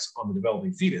detrimental effects on the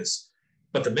developing fetus,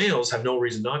 but the males have no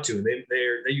reason not to, and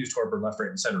they use torpor left, right,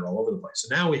 and center all over the place.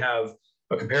 So now we have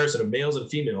a comparison of males and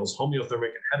females,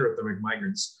 homeothermic and heterothermic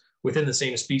migrants within the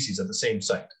same species at the same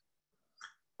site.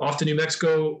 Off to New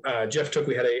Mexico,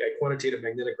 we had a quantitative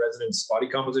magnetic resonance body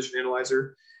composition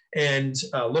analyzer and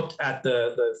looked at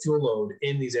the fuel load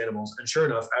in these animals. And sure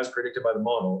enough, as predicted by the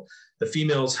model, the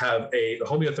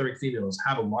homeothermic females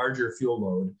have a larger fuel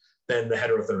load than the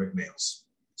heterothermic males.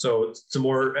 So some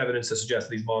more evidence to suggest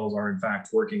that these models are in fact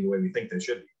working the way we think they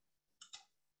should be.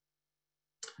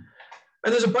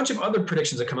 And there's a bunch of other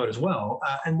predictions that come out as well.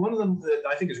 And one of them that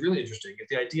I think is really interesting is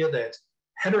the idea that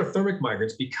heterothermic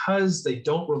migrants, because they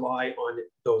don't rely on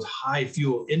those high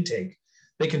fuel intake,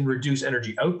 they can reduce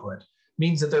energy output,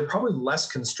 means that they're probably less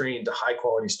constrained to high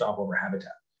quality stopover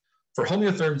habitat. For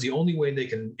homeotherms, the only way they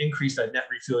can increase that net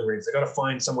refueling rate is they got to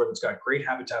find somewhere that's got great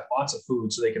habitat, lots of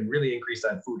food, so they can really increase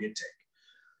that food intake.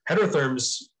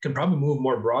 Heterotherms can probably move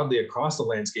more broadly across the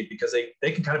landscape because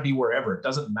they can kind of be wherever. It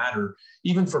doesn't matter.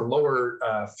 Even for lower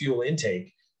fuel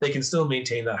intake, they can still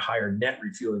maintain that higher net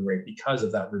refueling rate because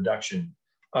of that reduction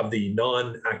of the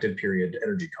non-active period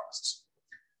energy costs.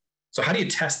 So how do you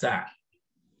test that?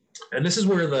 And this is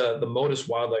where the MODIS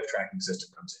wildlife tracking system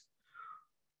comes in.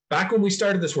 Back when we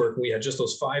started this work, we had just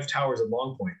those 5 towers at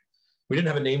Long Point. We didn't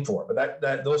have a name for it,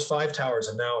 but those 5 towers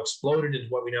have now exploded into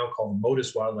what we now call the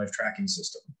MODIS wildlife tracking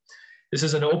system. This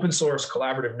is an open source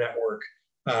collaborative network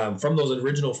from those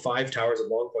original 5 towers at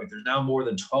Long Point. There's now more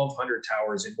than 1,200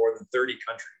 towers in more than 30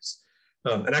 countries.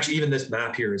 And actually, even this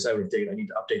map here is out of date. I need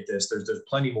to update this. There's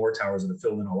plenty more towers that have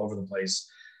filled in all over the place.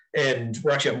 And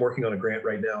I'm working on a grant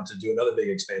right now to do another big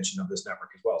expansion of this network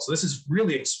as well. So this has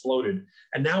really exploded.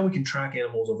 And now we can track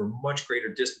animals over much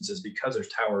greater distances because there's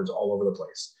towers all over the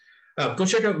place. Go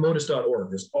check out modis.org.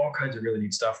 There's all kinds of really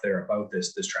neat stuff there about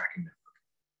this tracking network.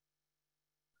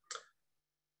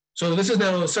 So this is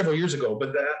now several years ago,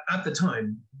 but at the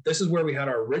time, this is where we had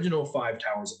our original 5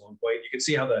 towers at Long Point. You can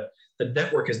see how the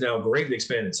network has now greatly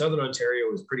expanded. Southern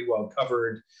Ontario is pretty well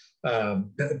covered.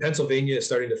 Pennsylvania is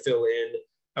starting to fill in.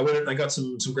 I got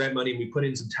some grant money and we put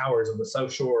in some towers on the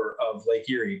south shore of Lake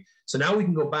Erie. So now we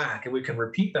can go back and we can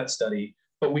repeat that study,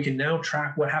 but we can now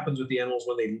track what happens with the animals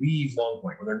when they leave Long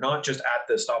Point, when they're not just at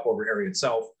the stopover area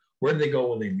itself. Where do they go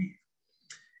when they leave?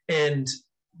 And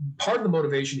part of the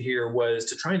motivation here was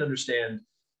to try and understand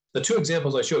the two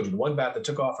examples I showed you, the one bat that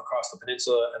took off across the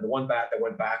peninsula and the one bat that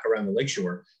went back around the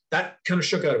lakeshore. That kind of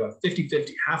shook out about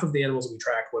 50-50. Half of the animals that we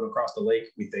tracked went across the lake,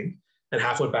 we think, and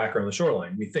half went back around the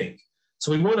shoreline, we think.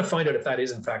 So we want to find out if that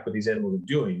is in fact what these animals are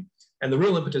doing. And the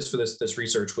real impetus for this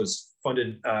research was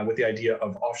funded with the idea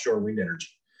of offshore wind energy.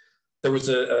 There was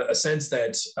a sense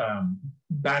that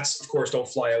bats, of course, don't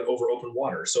fly out over open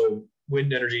water. So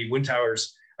wind energy, wind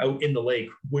towers out in the lake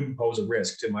wouldn't pose a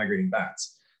risk to migrating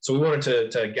bats. So we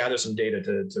wanted to gather some data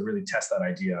to really test that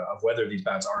idea of whether these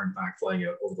bats are in fact flying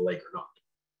out over the lake or not.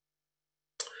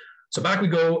 So back we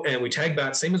go, and we tag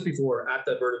bats, same as before, at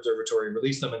the bird observatory,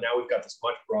 release them, and now we've got this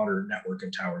much broader network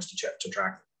of towers to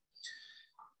track them.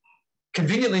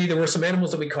 Conveniently, there were some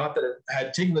animals that we caught that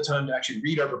had taken the time to actually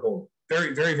read our proposal.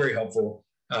 Very, very, very helpful.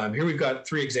 Here we've got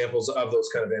 3 examples of those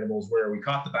kind of animals where we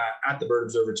caught the bat at the bird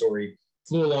observatory,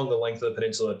 flew along the length of the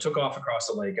peninsula, took off across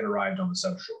the lake, and arrived on the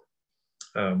south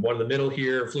shore. One in the middle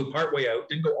here flew partway out,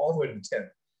 didn't go all the way to the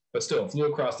tip, but still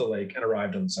flew across the lake and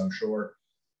arrived on the south shore.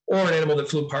 Or an animal that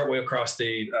flew partway across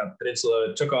the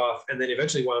peninsula, took off, and then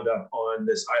eventually wound up on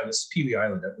this island, this Peewee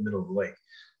Island at the middle of the lake.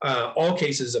 All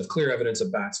cases of clear evidence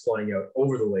of bats flying out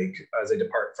over the lake as they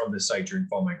depart from this site during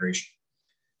fall migration.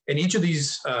 And each of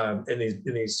these, in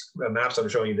these maps I'm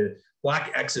showing you, the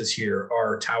black X's here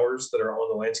are towers that are on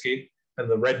the landscape,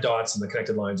 and the red dots and the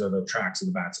connected lines are the tracks of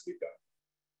the bats that we've got.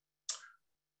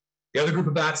 The other group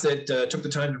of bats that took the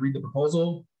time to read the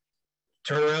proposal,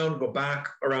 turn around, go back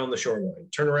around the shoreline,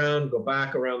 turn around, go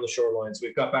back around the shoreline. So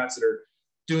we've got bats that are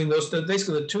doing those,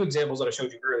 basically the 2 examples that I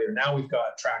showed you earlier. Now we've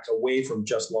got tracks away from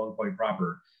just Long Point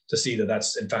proper to see that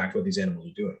that's in fact what these animals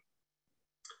are doing.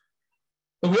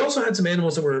 But we also had some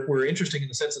animals that were interesting in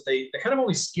the sense that they kind of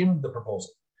only skimmed the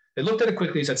proposal. They looked at it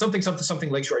quickly, said something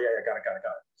lakeshore, yeah, got it.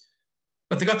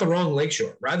 But they got the wrong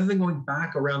lakeshore. Rather than going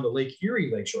back around the Lake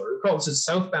Erie lakeshore, recall this is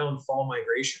southbound fall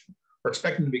migration. We're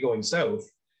expecting to be going south.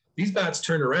 These bats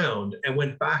turned around and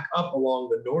went back up along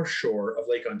the north shore of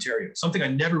Lake Ontario, something I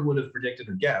never would have predicted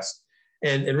or guessed,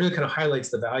 and really kind of highlights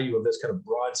the value of this kind of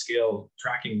broad scale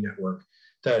tracking network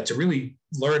to really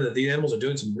learn that these animals are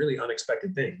doing some really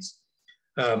unexpected things.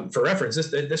 For reference,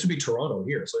 this would be Toronto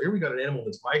here. So here we got an animal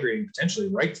that's migrating potentially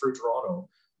right through Toronto,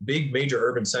 big major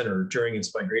urban center during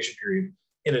its migration period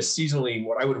in a seasonally,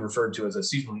 what I would have referred to as a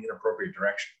seasonally inappropriate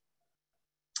direction.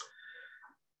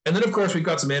 And then, of course, we've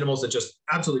got some animals that just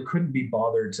absolutely couldn't be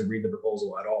bothered to read the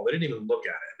proposal at all. They didn't even look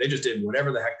at it. They just did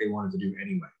whatever the heck they wanted to do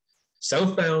anyway.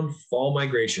 Southbound fall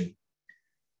migration.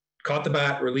 Caught the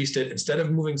bat, released it. Instead of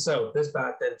moving south, this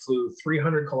bat then flew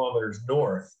 300 kilometers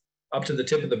north up to the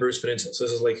tip of the Bruce Peninsula. So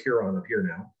this is Lake Huron up here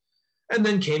now. And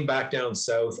then came back down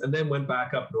south and then went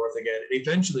back up north again and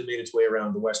eventually made its way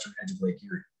around the western edge of Lake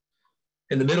Erie.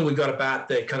 In the middle, we've got a bat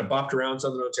that kind of bopped around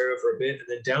southern Ontario for a bit and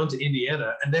then down to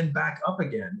Indiana and then back up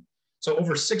again. So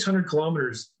over 600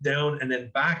 kilometers down and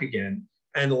then back again.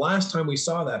 And the last time we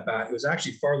saw that bat, it was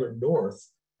actually farther north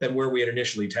than where we had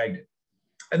initially tagged it.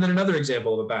 And then another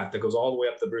example of a bat that goes all the way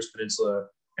up the Bruce Peninsula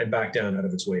and back down out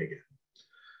of its way again.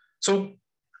 So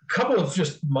a couple of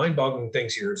just mind-boggling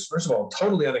things here is, first of all,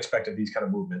 totally unexpected, these kind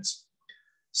of movements.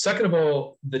 Second of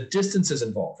all, the distances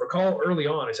involved. Recall early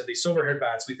on, I said these silver-haired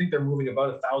bats, we think they're moving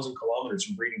about 1,000 kilometers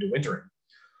from breeding to wintering.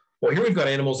 Well, here we've got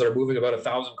animals that are moving about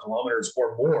 1,000 kilometers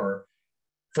or more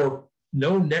for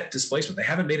no net displacement. They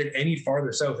haven't made it any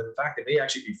farther south. And in fact, they may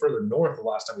actually be further north the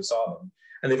last time we saw them.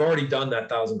 And they've already done that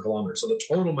 1,000 kilometers. So the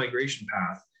total migration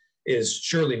path is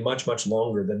surely much, much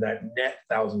longer than that net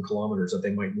 1,000 kilometers that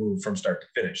they might move from start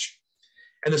to finish.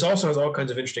 And this also has all kinds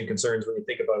of interesting concerns when you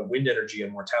think about wind energy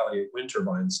and mortality of wind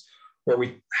turbines, where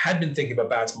we had been thinking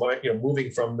about bats moving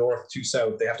from north to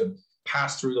south. They have to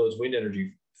pass through those wind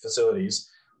energy facilities.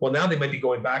 Well, now they might be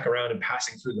going back around and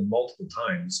passing through them multiple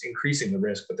times, increasing the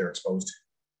risk that they're exposed to.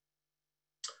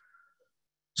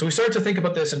 So we start to think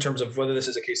about this in terms of whether this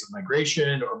is a case of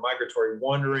migration or migratory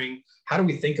wandering. How do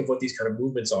we think of what these kind of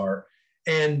movements are?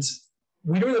 And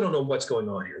we really don't know what's going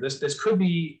on here. This could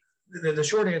be, the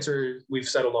short answer we've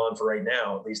settled on for right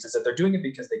now, at least, is that they're doing it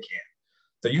because they can.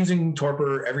 They're using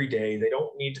torpor every day. They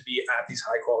don't need to be at these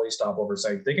high quality stopover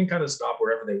sites. They can kind of stop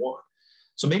wherever they want.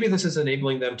 So maybe this is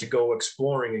enabling them to go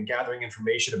exploring and gathering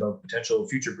information about potential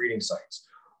future breeding sites.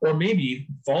 Or maybe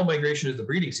fall migration is the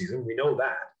breeding season. We know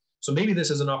that. So maybe this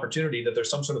is an opportunity that there's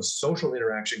some sort of social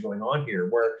interaction going on here,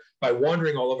 where by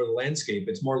wandering all over the landscape,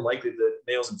 it's more likely that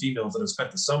males and females that have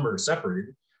spent the summer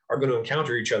separated are going to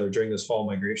encounter each other during this fall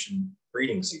migration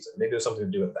breeding season. Maybe there's something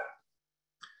to do with that.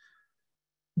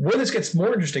 Where this gets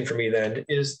more interesting for me then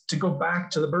is to go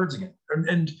back to the birds again.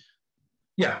 And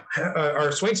yeah, our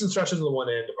Swainson thrushes on the one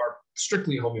end are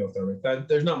strictly homeothermic.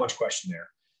 There's not much question there.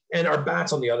 And our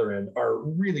bats on the other end are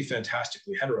really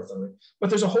fantastically heterothermic, but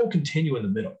there's a whole continuum in the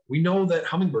middle. We know that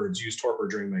hummingbirds use torpor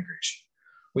during migration.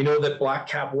 We know that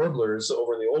black-capped warblers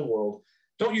over in the old world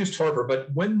don't use torpor,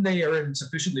 but when they are in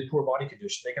sufficiently poor body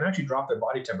condition, they can actually drop their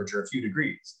body temperature a few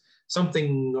degrees,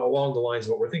 something along the lines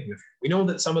of what we're thinking of here. We know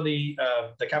that some of the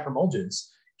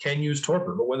caprimulgids can use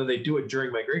torpor, but whether they do it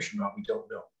during migration or not, we don't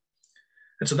know.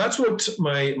 And so that's what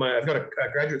I've got a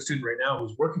graduate student right now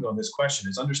who's working on this question,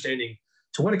 is understanding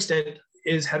to what extent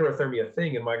is heterothermy a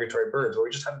thing in migratory birds, where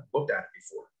we just haven't looked at it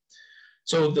before.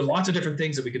 So there are lots of different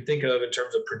things that we could think of in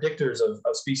terms of predictors of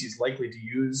species likely to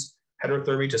use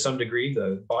heterothermy to some degree: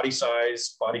 the body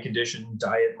size, body condition,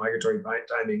 diet, migratory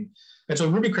timing. And so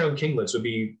ruby-crowned kinglets would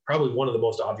be probably one of the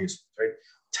most obvious ones, right?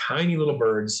 Tiny little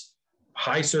birds,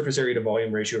 high surface area to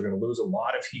volume ratio, are going to lose a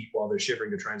lot of heat while they're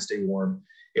shivering to try and stay warm.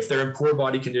 If they're in poor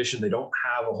body condition, they don't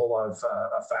have a whole lot of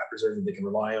fat reserve that they can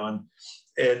rely on.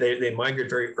 And they migrate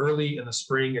very early in the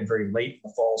spring and very late in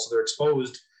the fall. So they're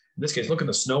exposed. In this case, look at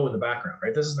the snow in the background,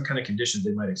 right? This is the kind of conditions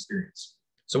they might experience.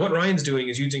 So what Ryan's doing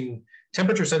is using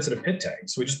temperature-sensitive pit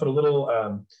tags. So we just put a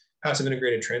little passive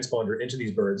integrated transponder into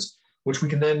these birds, which we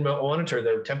can then monitor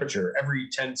their temperature every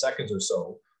 10 seconds or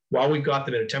so while we've got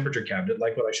them in a temperature cabinet,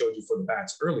 like what I showed you for the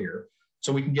bats earlier.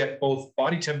 So we can get both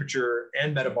body temperature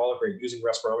and metabolic rate using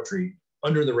respirometry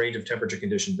under the range of temperature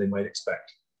conditions they might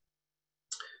expect.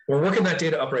 We're working that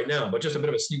data up right now, but just a bit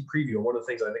of a sneak preview. One of the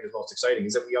things I think is most exciting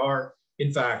is that we are,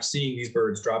 in fact, seeing these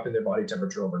birds drop in their body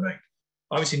temperature overnight.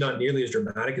 Obviously not nearly as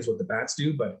dramatic as what the bats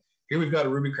do, but here we've got a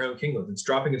ruby-crowned kinglet that's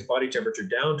dropping its body temperature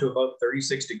down to about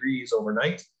 36 degrees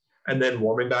overnight and then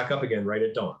warming back up again right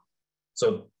at dawn.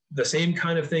 So the same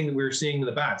kind of thing that we were seeing in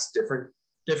the bats, different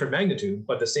magnitude,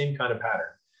 but the same kind of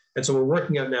pattern. And so we're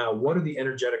working out now, what are the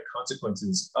energetic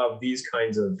consequences of these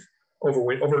kinds of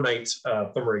overnight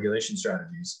thermoregulation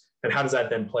strategies? And how does that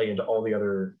then play into all the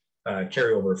other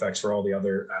carryover effects for all the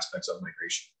other aspects of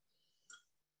migration?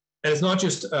 And it's not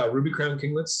just ruby-crowned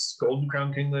kinglets,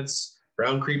 golden-crowned kinglets,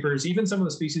 brown creepers, even some of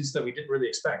the species that we didn't really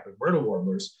expect, like myrtle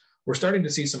warblers. We're starting to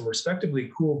see some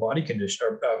respectively cool body condition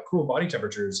or cool body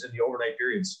temperatures in the overnight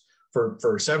periods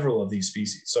for several of these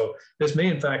species. So this may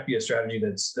in fact be a strategy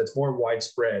that's more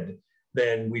widespread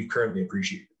than we've currently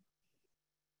appreciated.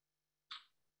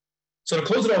 So to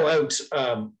close it all out,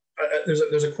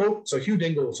 there's a quote. So Hugh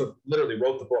Dingle sort of literally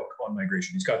wrote the book on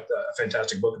migration. He's got a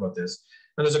fantastic book about this.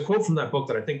 And there's a quote from that book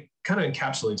that I think kind of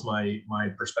encapsulates my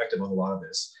perspective on a lot of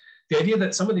this. The idea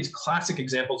that some of these classic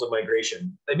examples of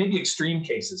migration, they may be extreme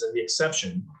cases and the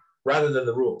exception rather than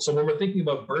the rule. So when we're thinking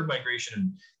about bird migration,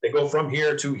 and they go from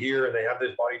here to here and they have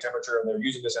this body temperature and they're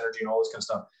using this energy and all this kind of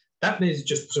stuff, that is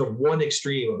just sort of one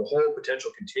extreme of the whole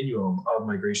potential continuum of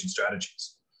migration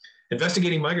strategies.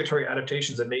 Investigating migratory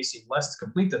adaptations that may seem less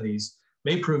complete than these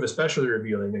may prove especially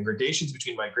revealing, and gradations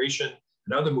between migration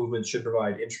and other movements should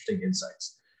provide interesting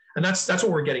insights. And that's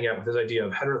what we're getting at with this idea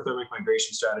of heterothermic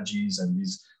migration strategies and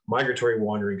these migratory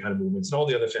wandering kind of movements and all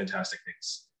the other fantastic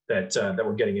things that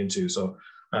we're getting into. So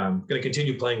I'm going to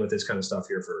continue playing with this kind of stuff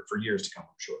here for years to come,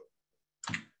 I'm sure.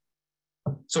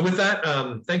 So with that,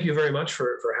 thank you very much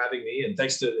for having me, and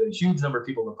thanks to a huge number of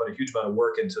people that put a huge amount of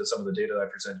work into some of the data that I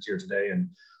presented here today, and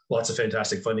lots of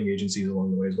fantastic funding agencies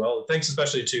along the way as well. Thanks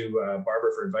especially to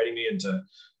Barbara for inviting me, and to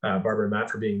Barbara and Matt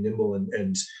for being nimble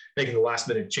and making the last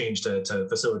minute change to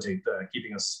facilitate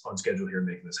keeping us on schedule here and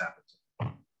making this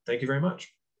happen. Thank you very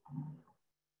much.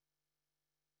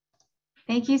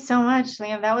 Thank you so much,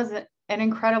 Liam. That was an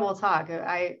incredible talk.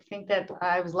 I think that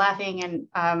I was laughing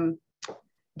and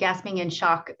gasping in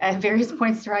shock at various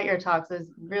points throughout your talks. It was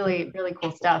really, really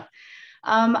cool stuff.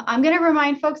 I'm going to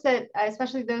remind folks that,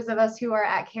 especially those of us who are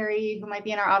at Carey, who might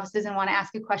be in our offices and want to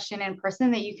ask a question in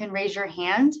person, that you can raise your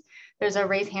hand. There's a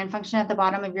raise hand function at the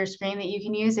bottom of your screen that you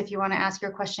can use if you want to ask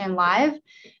your question live.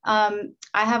 I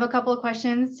have a couple of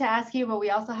questions to ask you, but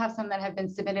we also have some that have been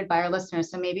submitted by our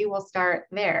listeners. So maybe we'll start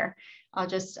there. I'll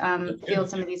just field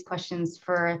some of these questions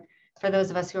for those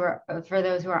of us who are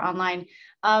online.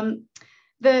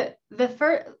 There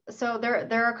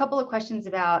are a couple of questions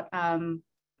about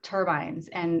turbines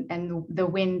and the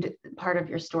wind part of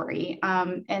your story.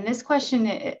 And this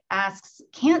question asks,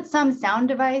 can't some sound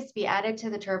device be added to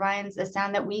the turbines, a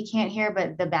sound that we can't hear,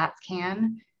 but the bats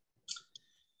can?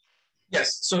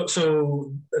 Yes,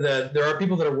 so there are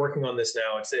people that are working on this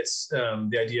now. It's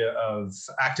the idea of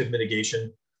active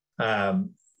mitigation.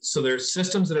 So there's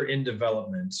systems that are in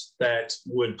development that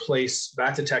would place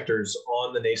bat detectors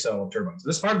on the nacelle of turbines.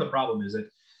 This part of the problem is that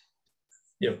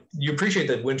you appreciate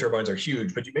that wind turbines are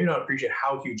huge, but you may not appreciate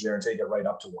how huge they are until you get right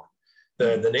up to one.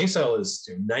 The nacelle is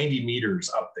 90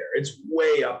 meters up there. It's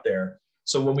way up there.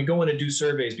 So when we go in and do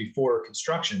surveys before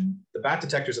construction, the bat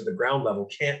detectors at the ground level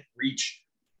can't reach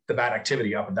the bat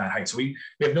activity up at that height. So we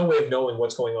have no way of knowing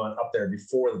what's going on up there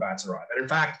before the bats arrive. And in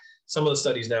fact, some of the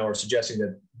studies now are suggesting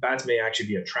that bats may actually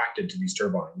be attracted to these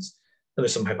turbines. And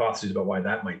there's some hypotheses about why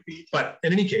that might be. But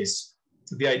in any case,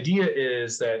 the idea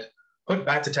is that put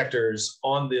bat detectors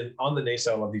on the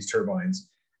nacelle of these turbines,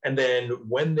 and then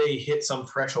when they hit some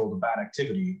threshold of bat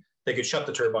activity, they could shut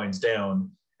the turbines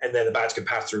down, and then the bats could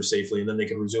pass through safely, and then they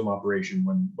could resume operation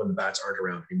when the bats aren't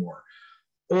around anymore.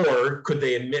 Or could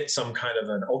they emit some kind of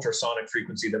an ultrasonic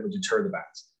frequency that would deter the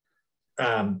bats?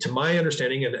 To my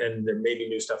understanding, and there may be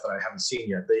new stuff that I haven't seen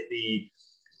yet, the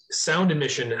sound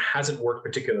emission hasn't worked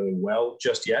particularly well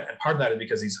just yet. And part of that is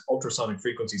because these ultrasonic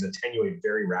frequencies attenuate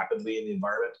very rapidly in the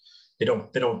environment. They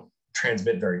don't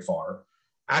transmit very far.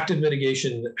 Active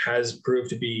mitigation has proved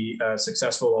to be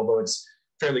successful, although it's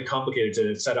fairly complicated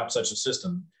to set up such a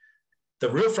system. The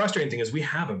real frustrating thing is we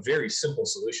have a very simple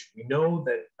solution. We know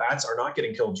that bats are not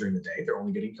getting killed during the day. They're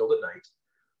only getting killed at night.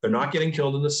 They're not getting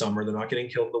killed in the summer. They're not getting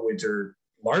killed in the winter,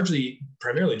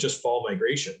 primarily just fall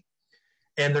migration.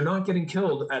 And they're not getting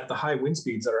killed at the high wind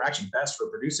speeds that are actually best for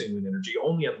producing wind energy,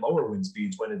 only at lower wind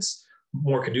speeds when it's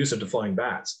more conducive to flying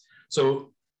bats.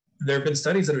 So there have been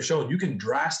studies that have shown you can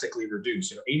drastically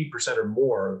reduce, 80% or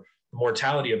more the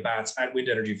mortality of bats at wind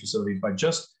energy facilities by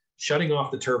just shutting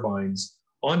off the turbines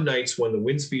on nights when the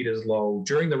wind speed is low,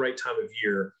 during the right time of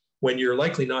year, when you're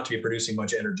likely not to be producing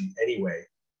much energy anyway.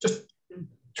 Just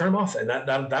turn them off, and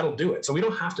that'll do it. So we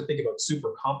don't have to think about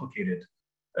super complicated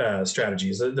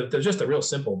strategies. They're just a real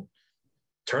simple,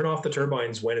 turn off the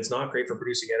turbines when it's not great for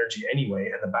producing energy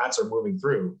anyway, and the bats are moving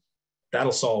through.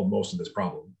 That'll solve most of this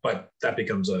problem. But that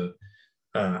becomes an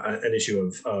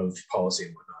issue of policy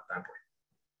and whatnot at that point.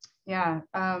 Yeah.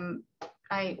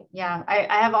 I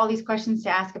have all these questions to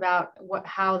ask about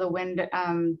how the wind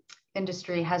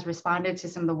industry has responded to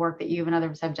some of the work that you and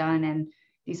others have done and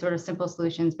these sort of simple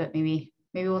solutions, but maybe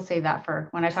we'll save that for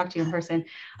when I talk to you in person.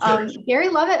 Sure. Gary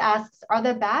Lovett asks, are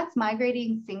the bats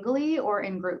migrating singly or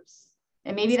in groups?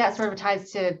 And maybe that sort of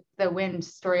ties to the wind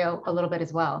story a little bit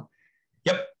as well.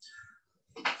 Yep.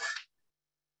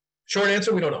 Short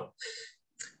answer, we don't know.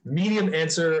 Medium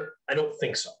answer, I don't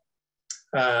think so.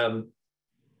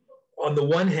 On the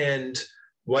one hand,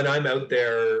 when I'm out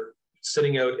there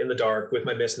sitting out in the dark with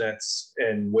my mist nets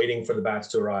and waiting for the bats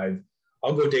to arrive,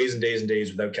 I'll go days and days and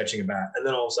days without catching a bat. And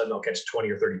then all of a sudden I'll catch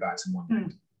 20 or 30 bats in one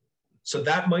night. So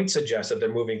that might suggest that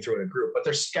they're moving through in a group, but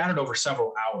they're scattered over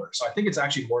several hours. So I think it's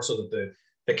actually more so that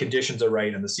the conditions are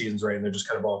right and the season's right, and they're just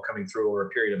kind of all coming through over a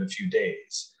period of a few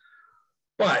days.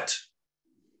 But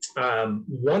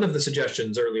one of the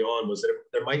suggestions early on was that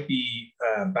there might be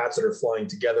bats that are flying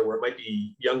together, where it might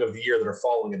be young of the year that are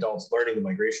following adults learning the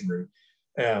migration route.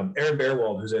 Erin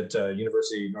Bearwald, who's at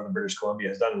University of Northern British Columbia,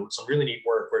 has done some really neat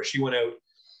work where she went out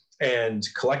and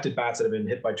collected bats that have been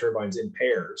hit by turbines in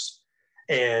pairs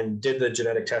and did the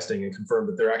genetic testing and confirmed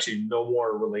that they're actually no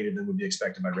more related than would be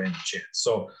expected by random chance.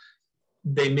 So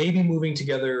they may be moving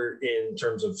together in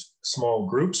terms of small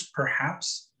groups,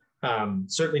 perhaps.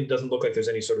 Certainly doesn't look like there's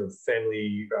any sort of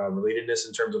family relatedness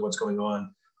in terms of what's going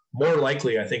on. More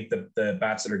likely, I think that the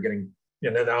bats that are getting,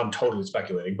 and now I'm totally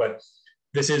speculating, but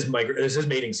this is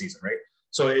mating season, right?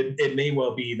 So it may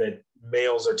well be that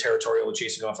males are territorial and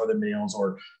chasing off other males,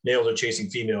 or males are chasing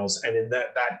females. And in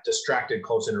that distracted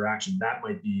close interaction, that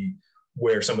might be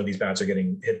where some of these bats are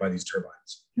getting hit by these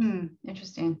turbines.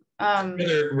 Interesting.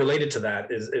 Related to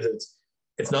that is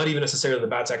it's not even necessarily the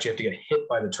bats actually have to get hit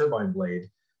by the turbine blade.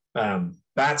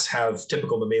 Bats have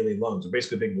typical mammalian lungs, or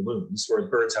basically big balloons, whereas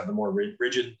birds have the more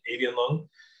rigid avian lung.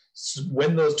 So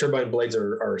when those turbine blades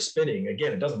are spinning,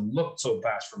 again, it doesn't look so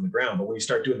fast from the ground, but when you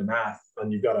start doing the math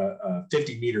and you've got a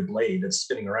 50-meter blade that's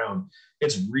spinning around,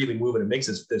 it's really moving. It makes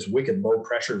this wicked low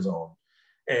pressure zone.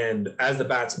 And as the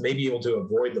bats may be able to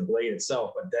avoid the blade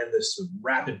itself, but then this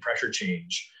rapid pressure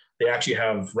change, they actually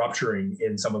have rupturing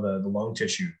in some of the lung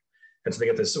tissue. And so they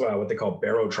get this, what they call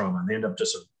barotrauma, and they end up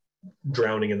just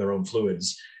drowning in their own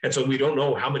fluids. And so we don't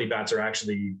know how many bats are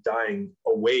actually dying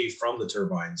away from the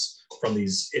turbines from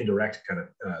these indirect kind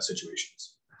of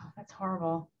situations. Oh, that's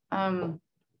horrible.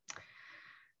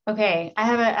 Okay, I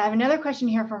have another question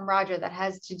here from Roger that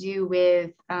has to do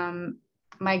with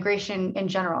migration in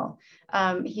general.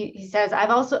 He says,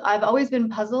 I've always been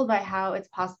puzzled by how it's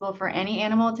possible for any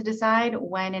animal to decide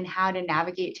when and how to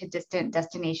navigate to distant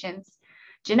destinations.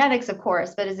 Genetics, of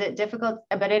course, but it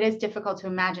is difficult to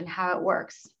imagine how it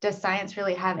works. Does science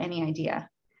really have any idea?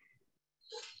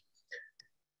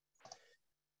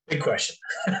 Big question.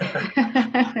 That's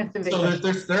a big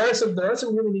question. There are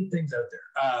some really neat things out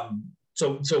there.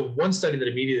 So one study that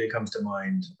immediately comes to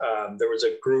mind, there was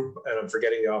a group, and I'm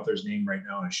forgetting the author's name right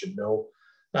now, and I should know,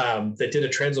 that did a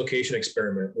translocation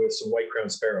experiment with some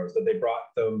white-crowned sparrows that they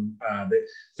brought them.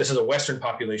 This is a Western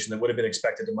population that would have been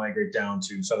expected to migrate down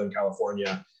to Southern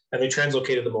California, and they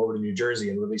translocated them over to New Jersey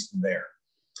and released them there.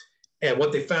 And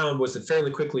what they found was that fairly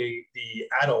quickly, the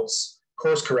adults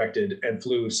course corrected and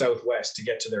flew southwest to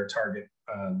get to their target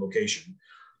location.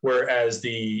 Whereas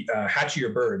the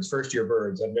hatchier birds, first-year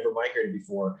birds, have never migrated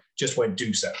before, just went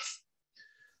due south.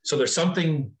 So there's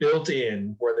something built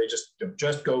in where they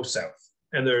just go south.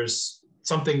 And there's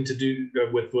something to do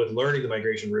with learning the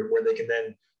migration route where they can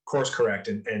then course correct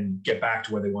and get back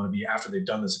to where they want to be after they've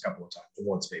done this a couple of times,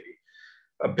 once maybe.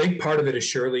 A big part of it is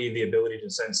surely the ability to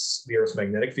sense the Earth's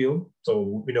magnetic field.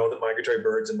 So we know that migratory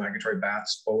birds and migratory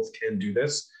bats both can do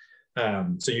this.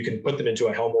 So you can put them into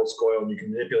a Helmholtz coil and you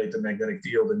can manipulate the magnetic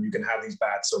field, and you can have these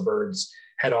bats or birds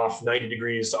head off 90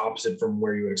 degrees opposite from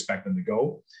where you would expect them to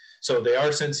go. So they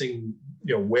are sensing,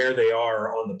 where they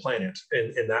are on the planet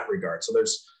in that regard. So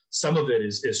there's some of it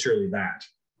is surely that.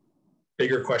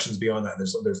 Bigger questions beyond that,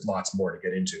 there's lots more to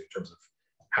get into in terms of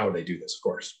how they do this, of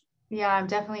course. Yeah, I'm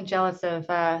definitely jealous of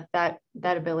that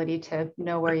ability to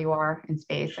know where you are in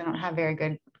space. I don't have very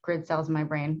good grid cells in my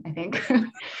brain, I think.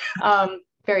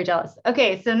 Very jealous.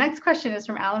 Okay, so next question is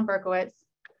from Alan Berkowitz.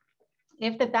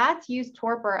 If the bats use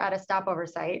torpor at a stopover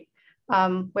site,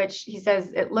 which he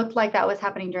says it looked like that was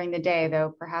happening during the day,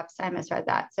 though perhaps I misread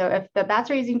that. So if the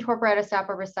bats are using torpor at a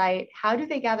stopover site, how do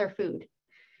they gather food?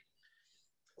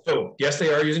 So yes,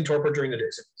 they are using torpor during the day.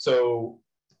 So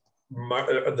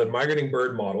the migrating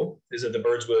bird model is that the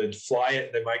birds would fly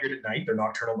they migrate at night, they're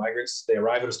nocturnal migrants, they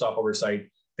arrive at a stopover site,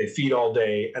 they feed all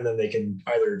day, and then they can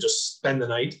either just spend the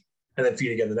night and then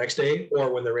feed again the next day,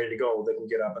 or when they're ready to go, they can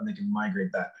get up and they can migrate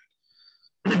that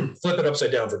night. Flip it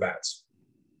upside down for bats.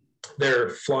 They're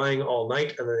flying all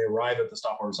night and then they arrive at the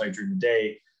stopover site during the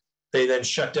day. They then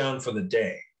shut down for the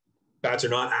day. Bats are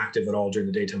not active at all during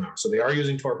the daytime hours. So they are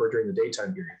using torpor during the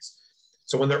daytime periods.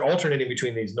 So when they're alternating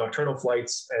between these nocturnal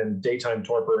flights and daytime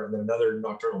torpor and then another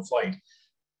nocturnal flight,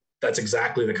 that's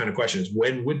exactly the kind of question is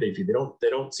when would they feed? They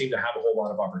don't seem to have a whole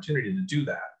lot of opportunity to do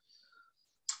that.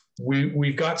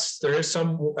 There is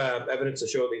some evidence to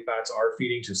show these bats are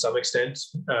feeding to some extent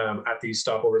at these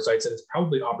stopover sites, and it's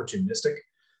probably opportunistic.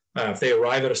 If they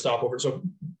arrive at a stopover, so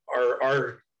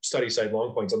our study site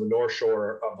Long Point's on the north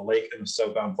shore of the lake in the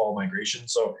southbound fall migration.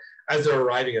 So as they're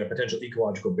arriving at a potential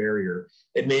ecological barrier,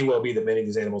 it may well be that many of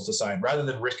these animals decide, rather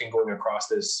than risking going across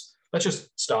this, let's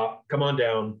just stop, come on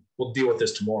down, we'll deal with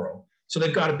this tomorrow. So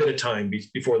they've got a bit of time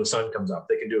before the sun comes up.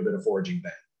 They can do a bit of foraging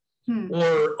then.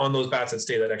 Or on those bats that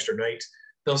stay that extra night,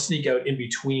 they'll sneak out in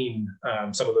between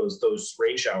some of those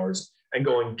rain showers and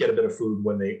go and get a bit of food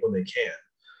when they can.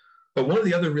 But one of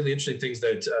the other really interesting things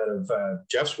that out of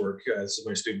Jeff's work, this is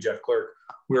my student Jeff Clerk,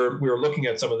 we were looking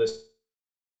at some of this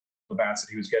bats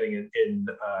that he was getting in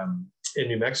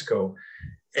New Mexico,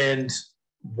 and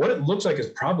what it looks like is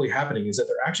probably happening is that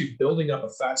they're actually building up a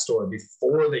fat store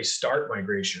before they start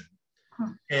migration.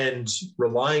 And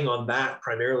relying on that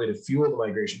primarily to fuel the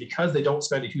migration, because they don't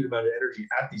spend a huge amount of energy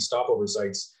at these stopover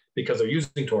sites because they're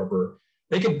using torpor,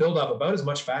 they can build up about as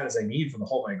much fat as they need for the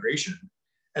whole migration.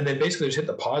 And then basically just hit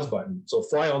the pause button. So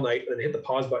fly all night and then hit the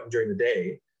pause button during the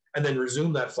day and then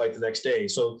resume that flight the next day.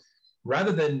 So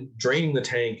rather than draining the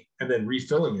tank and then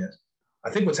refilling it,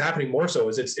 I think what's happening more so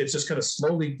is it's just kind of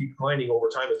slowly declining over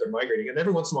time as they're migrating. And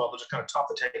every once in a while, they'll just kind of top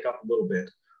the tank up a little bit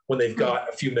when they've got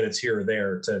a few minutes here or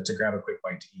there to grab a quick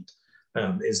bite to eat.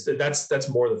 That's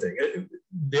more the thing.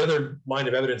 The other line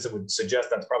of evidence that would suggest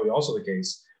that's probably also the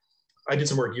case, I did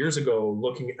some work years ago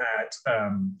looking at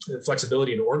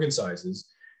flexibility in organ sizes,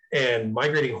 and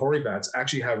migrating hoary bats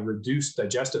actually have reduced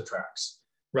digestive tracts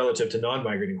relative to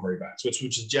non-migrating hoary bats, which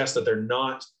would suggest that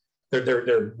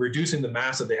they're reducing the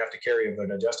mass that they have to carry of their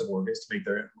digestive organs to make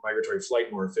their migratory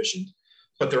flight more efficient,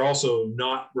 but they're also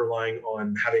not relying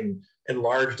on having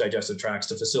enlarged digestive tracts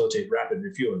to facilitate rapid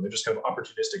refueling. They're just kind of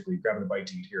opportunistically grabbing a bite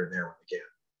to eat here and there when they can.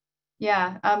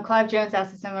 Yeah, Clive Jones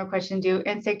asked a similar question. Do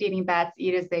insect-eating bats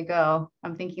eat as they go?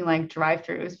 I'm thinking like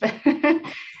drive-thrus, but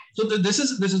so this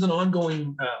is an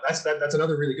ongoing. That's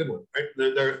another really good one,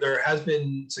 right? There has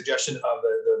been suggestion of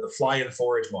the fly and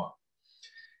forage model,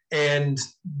 and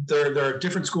there are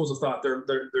different schools of thought.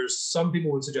 There's some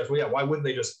people would suggest, well, yeah, why wouldn't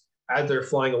they just, as they're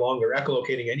flying along, they're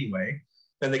echolocating anyway,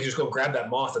 then they can just go and grab that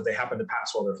moth that they happen to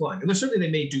pass while they're flying. And there's certainly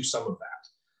they may do some of that,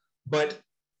 but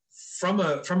from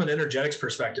an energetics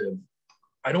perspective,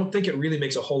 I don't think it really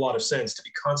makes a whole lot of sense to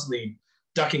be constantly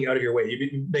ducking out of your way.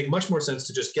 It make much more sense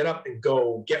to just get up and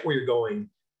go, get where you're going,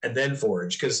 and then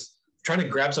forage. Because trying to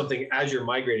grab something as you're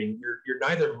migrating, you're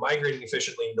neither migrating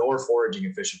efficiently nor foraging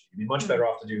efficiently. You'd be much better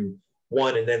off to do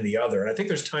one and then the other. And I think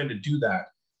there's time to do that,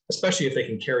 especially if they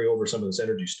can carry over some of this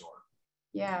energy store.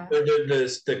 Yeah.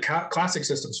 The classic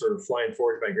systems for fly and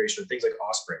forage migration are things like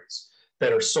ospreys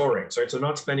that are soaring, right? So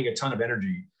not spending a ton of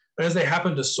energy. But as they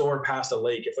happen to soar past a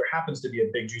lake, if there happens to be a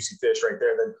big juicy fish right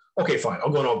there, then okay, fine, I'll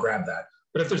go and I'll grab that.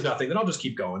 But if there's nothing, then I'll just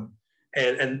keep going.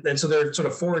 And so they're sort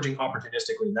of foraging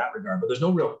opportunistically in that regard, but there's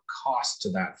no real cost to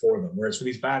that for them. Whereas for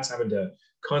these bats having to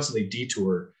constantly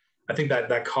detour, I think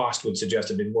that cost would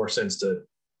suggest it made more sense to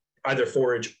either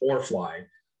forage or fly.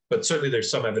 But certainly there's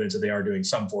some evidence that they are doing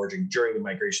some foraging during the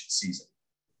migration season.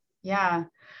 Yeah,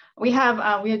 we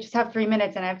just have 3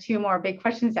 minutes, and I have 2 more big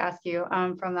questions to ask you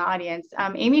from the audience.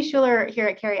 Amy Schuler here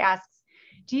at Carey asks,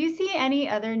 do you see any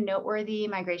other noteworthy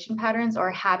migration patterns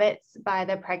or habits by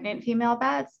the pregnant female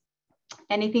bats?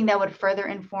 Anything that would further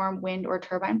inform wind or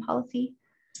turbine policy?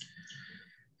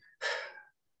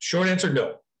 Short answer,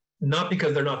 no. Not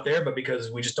because they're not there, but because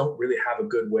we just don't really have a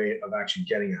good way of actually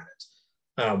getting at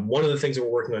it. One of the things that we're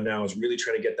working on now is really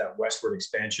trying to get that westward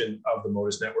expansion of the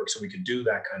MODIS network so we can do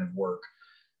that kind of work.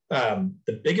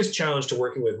 The biggest challenge to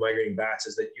working with migrating bats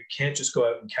is that you can't just go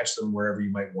out and catch them wherever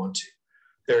you might want to.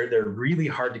 They're really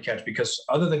hard to catch because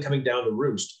other than coming down to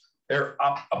roost, they're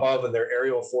up above and they're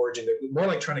aerial foraging. They're more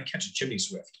like trying to catch a chimney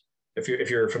swift, if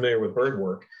you're familiar with bird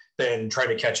work, than trying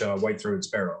to catch a white-throated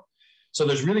sparrow. So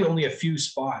there's really only a few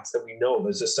spots that we know.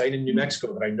 There's a site in New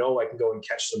Mexico that I know I can go and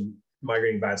catch some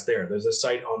migrating bats there. There's a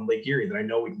site on Lake Erie that I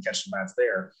know we can catch some bats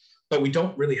there, but we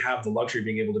don't really have the luxury of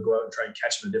being able to go out and try and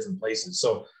catch them in different places.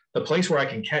 So the place where I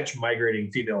can catch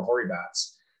migrating female hoary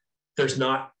bats, there's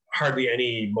not hardly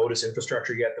any MODIS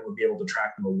infrastructure yet that would be able to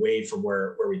track them away from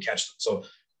where we catch them. So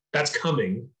that's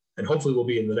coming, and hopefully will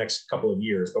be in the next couple of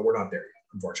years, but we're not there yet,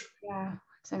 unfortunately. Yeah,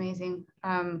 it's amazing.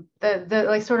 The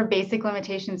like sort of basic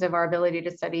limitations of our ability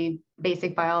to study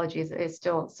basic biology is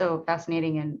still so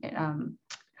fascinating and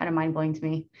kind of mind-blowing to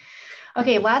me.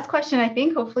 Okay, last question, I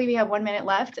think. Hopefully we have 1 minute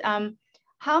left.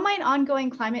 How might ongoing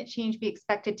climate change be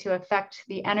expected to affect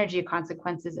the energy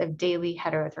consequences of daily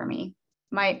heterothermy?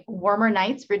 Might warmer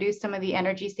nights reduce some of the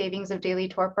energy savings of daily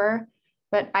torpor?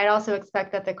 But I'd also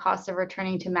expect that the cost of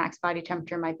returning to max body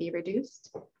temperature might be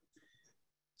reduced.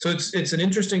 So it's an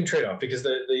interesting trade-off because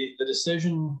the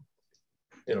decision,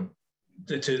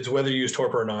 to whether you use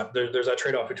torpor or not, there's that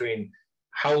trade-off between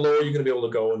how low are you going to be able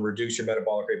to go and reduce your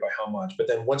metabolic rate by how much, but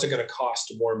then what's it going to cost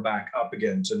to warm back up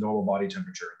again to normal body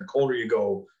temperature? The colder you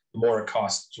go, the more it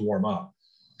costs to warm up.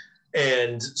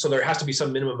 And so there has to be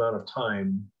some minimum amount of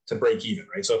time to break even,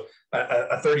 right? So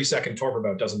a 30-second torpor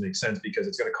bout doesn't make sense because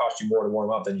it's going to cost you more to warm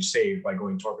up than you save by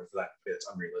going torpor for that. It's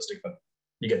unrealistic, but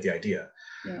you get the idea.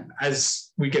 Yeah.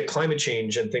 As we get climate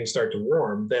change and things start to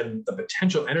warm, then the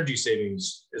potential energy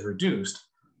savings is reduced,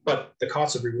 but the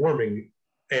cost of rewarming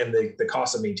and the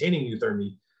cost of maintaining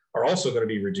euthermy are also going to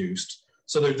be reduced.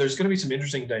 So there's going to be some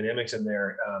interesting dynamics in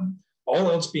there.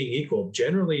 All else being equal,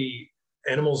 generally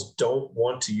animals don't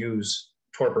want to use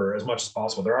torpor as much as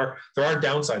possible. There are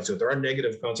downsides to it. There are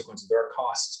negative consequences. There are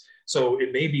costs. So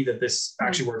it may be that this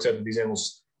actually works out that these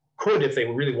animals could if they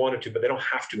really wanted to, but they don't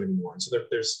have to anymore. And so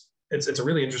it's a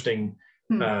really interesting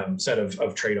set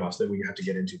of trade-offs that we have to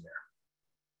get into there.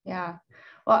 Yeah.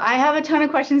 Well, I have a ton of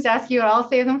questions to ask you, and I'll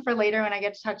save them for later when I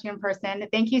get to talk to you in person.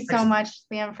 Thank you so much,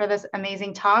 Liam, for this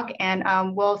amazing talk.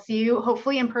 And we'll see you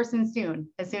hopefully in person soon,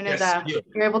 as soon as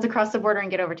you're able to cross the border and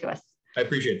get over to us. I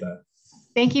appreciate that.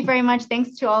 Thank you very much.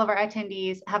 Thanks to all of our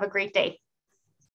attendees. Have a great day.